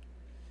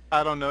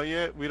 I don't know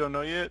yet. We don't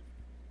know yet.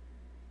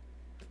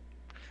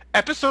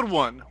 Episode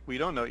 1. We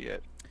don't know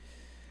yet.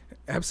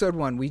 Episode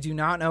 1. We do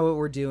not know what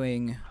we're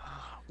doing.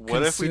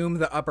 Consume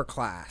the upper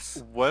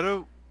class.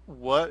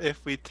 What if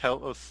we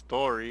tell a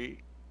story?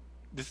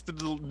 This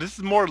is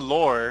more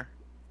lore.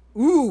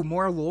 Ooh,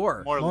 more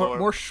lore.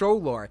 More show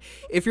lore.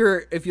 If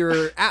you're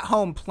at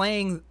home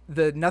playing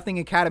the Nothing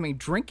Academy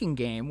drinking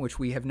game, which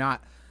we have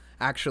not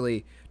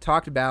actually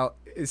talked about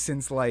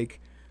since the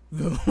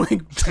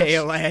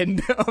tail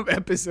end of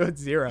episode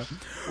 0.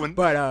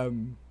 Whenever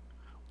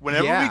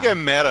we get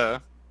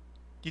meta,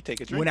 you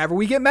take a drink. Whenever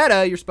we get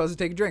meta, you're supposed to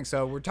take a drink.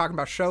 So we're talking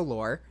about show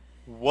lore.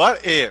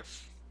 What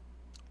if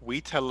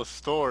we tell a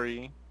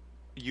story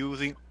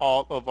using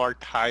all of our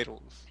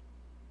titles?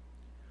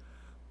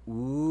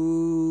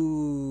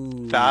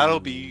 Ooh. That'll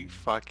be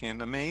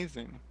fucking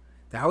amazing.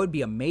 That would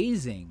be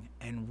amazing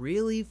and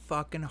really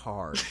fucking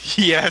hard.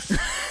 Yes.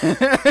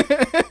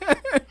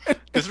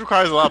 This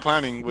requires a lot of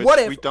planning, which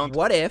we don't.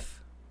 What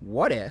if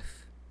we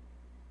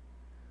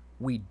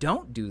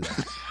don't do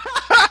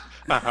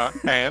that?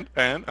 And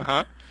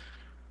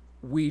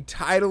we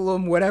title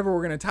them whatever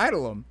we're going to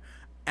title them.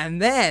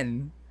 And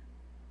then,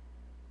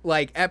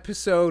 like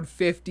episode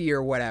 50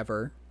 or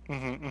whatever,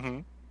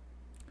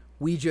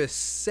 we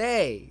just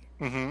say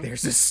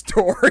there's a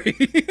story.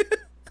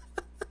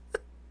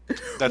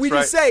 That's we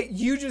right. just say,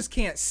 you just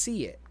can't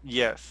see it.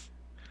 Yes.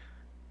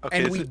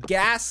 Okay, and we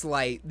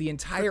gaslight the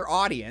entire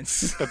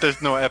audience. But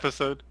there's no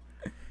episode?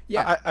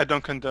 Yeah. I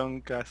don't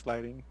condone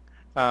gaslighting.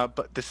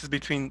 But this is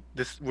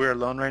we're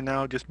alone right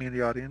now, just me and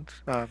the audience.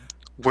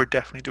 We're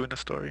definitely doing a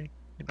story.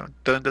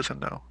 Dylan doesn't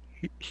know.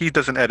 He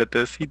doesn't edit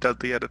this. He does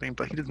the editing,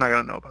 but he's not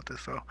gonna know about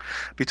this. So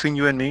between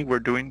you and me, we're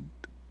doing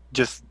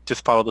just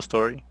follow the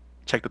story.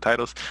 check the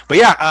titles. But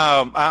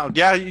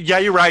yeah,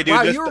 you're right, dude.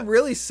 Wow, you were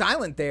really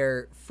silent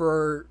there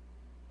for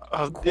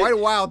quite a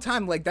while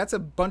time. Like, that's a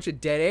bunch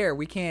of dead air.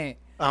 We can't.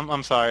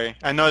 I'm sorry.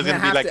 I know it's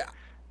gonna be like.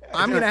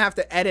 I'm gonna have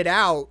to edit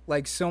out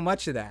like so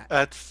much of that.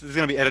 It's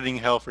gonna be editing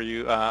hell for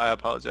you. I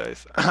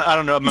apologize. I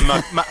don't know.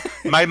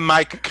 My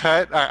mic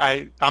cut.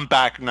 I'm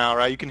back now,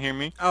 right? You can hear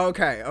me. Oh,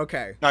 okay. All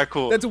right,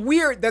 cool. That's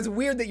weird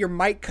that your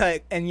mic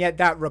cut and yet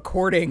that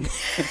recording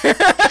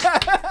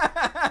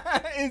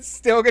is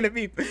still gonna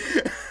be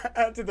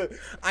out to the.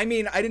 I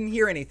mean, I didn't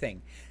hear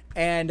anything,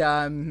 and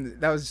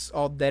that was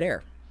all dead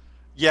air.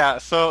 Yeah.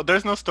 So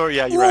there's no story.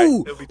 Yeah, you're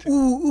right. It'll be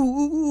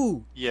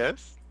Ooh.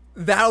 Yes.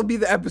 That'll be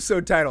the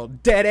episode title,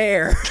 Dead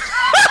Air.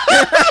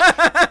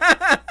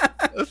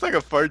 That's like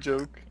a fart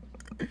joke.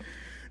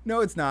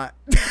 No, it's not.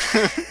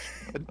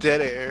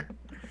 Dead air.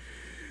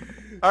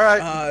 All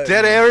right,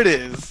 dead air it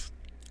is.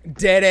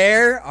 Dead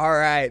air? All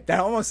right. That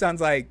almost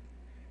sounds like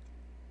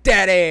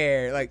dead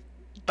air. Like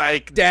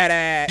dead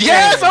ass.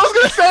 Yes, I was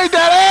going to say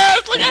dead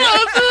ass. Look at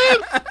us,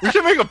 dude. We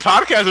should make a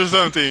podcast or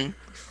something.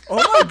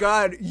 Oh my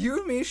God, you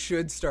and me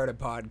should start a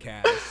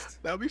podcast.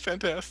 That would be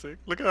fantastic.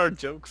 Look at our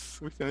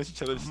jokes. We finish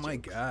each other's jokes. Oh my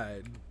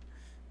God.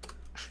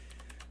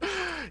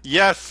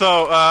 Yeah,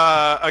 so,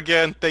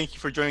 again, thank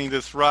you for joining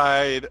this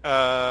ride.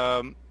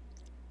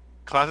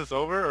 Class is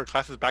over or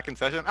class is back in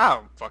session? I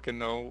don't fucking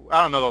know.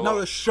 I don't know the law. No,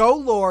 the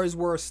show lores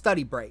were a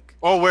study break.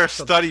 Oh, we're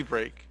study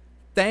break.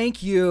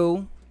 Thank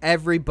you,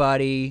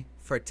 everybody,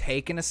 for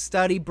taking a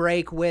study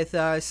break with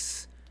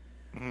us.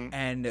 Mm-hmm.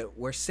 And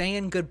we're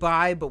saying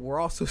goodbye, but we're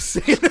also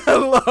saying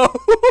hello.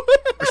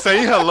 We're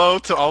saying hello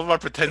to all of our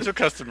potential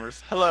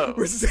customers. Hello.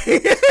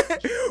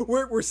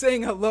 We're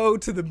saying hello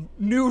to the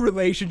new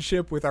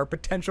relationship with our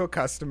potential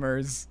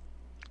customers.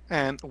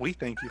 And we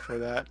thank you for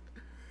that.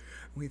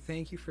 We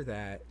thank you for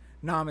that.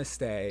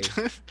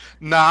 Namaste.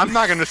 Nah, I'm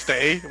not going to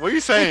stay. What are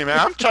you saying, man?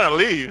 I'm trying to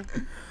leave.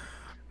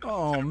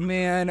 Oh,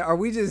 man. Are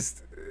we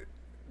just...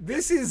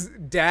 This is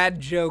Dad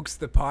Jokes,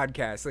 the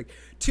podcast. Like,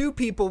 two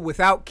people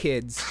without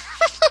kids.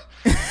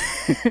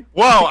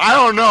 Whoa, I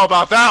don't know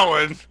about that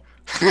one.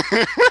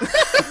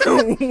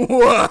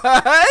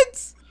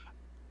 What?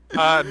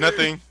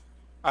 Nothing.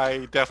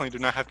 I definitely do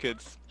not have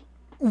kids.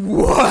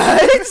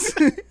 What?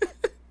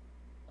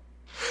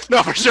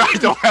 No, for sure I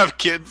don't have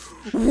kids.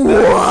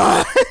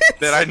 What?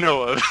 That I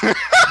know of.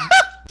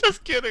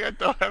 Just kidding, I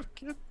don't have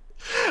kids.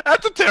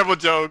 That's a terrible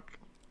joke.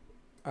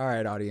 All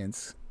right,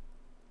 audience.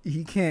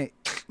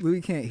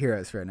 Louis can't hear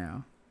us right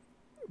now,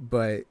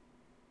 but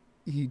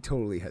he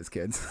totally has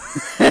kids.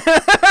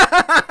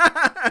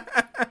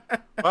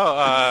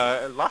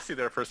 Well, lost you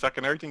there for a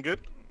second. Everything good?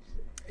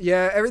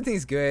 Yeah,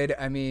 everything's good.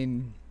 I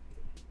mean,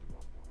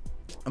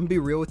 I'm gonna be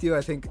real with you.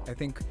 I think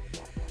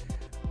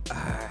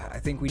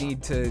we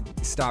need to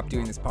stop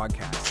doing this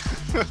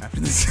podcast after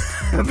this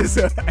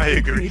episode. I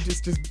agree. We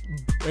just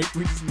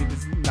need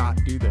to not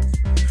do this.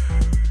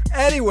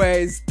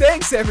 Anyways,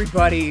 thanks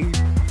everybody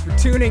for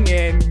tuning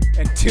in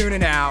and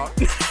tuning out.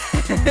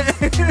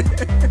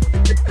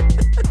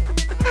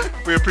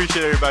 We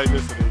appreciate everybody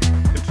listening.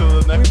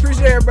 Until the next. We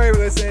appreciate everybody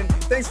listening.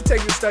 Thanks for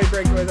taking the study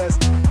break with us,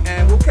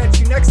 and we'll catch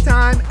you next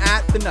time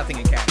at the Nothing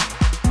Academy.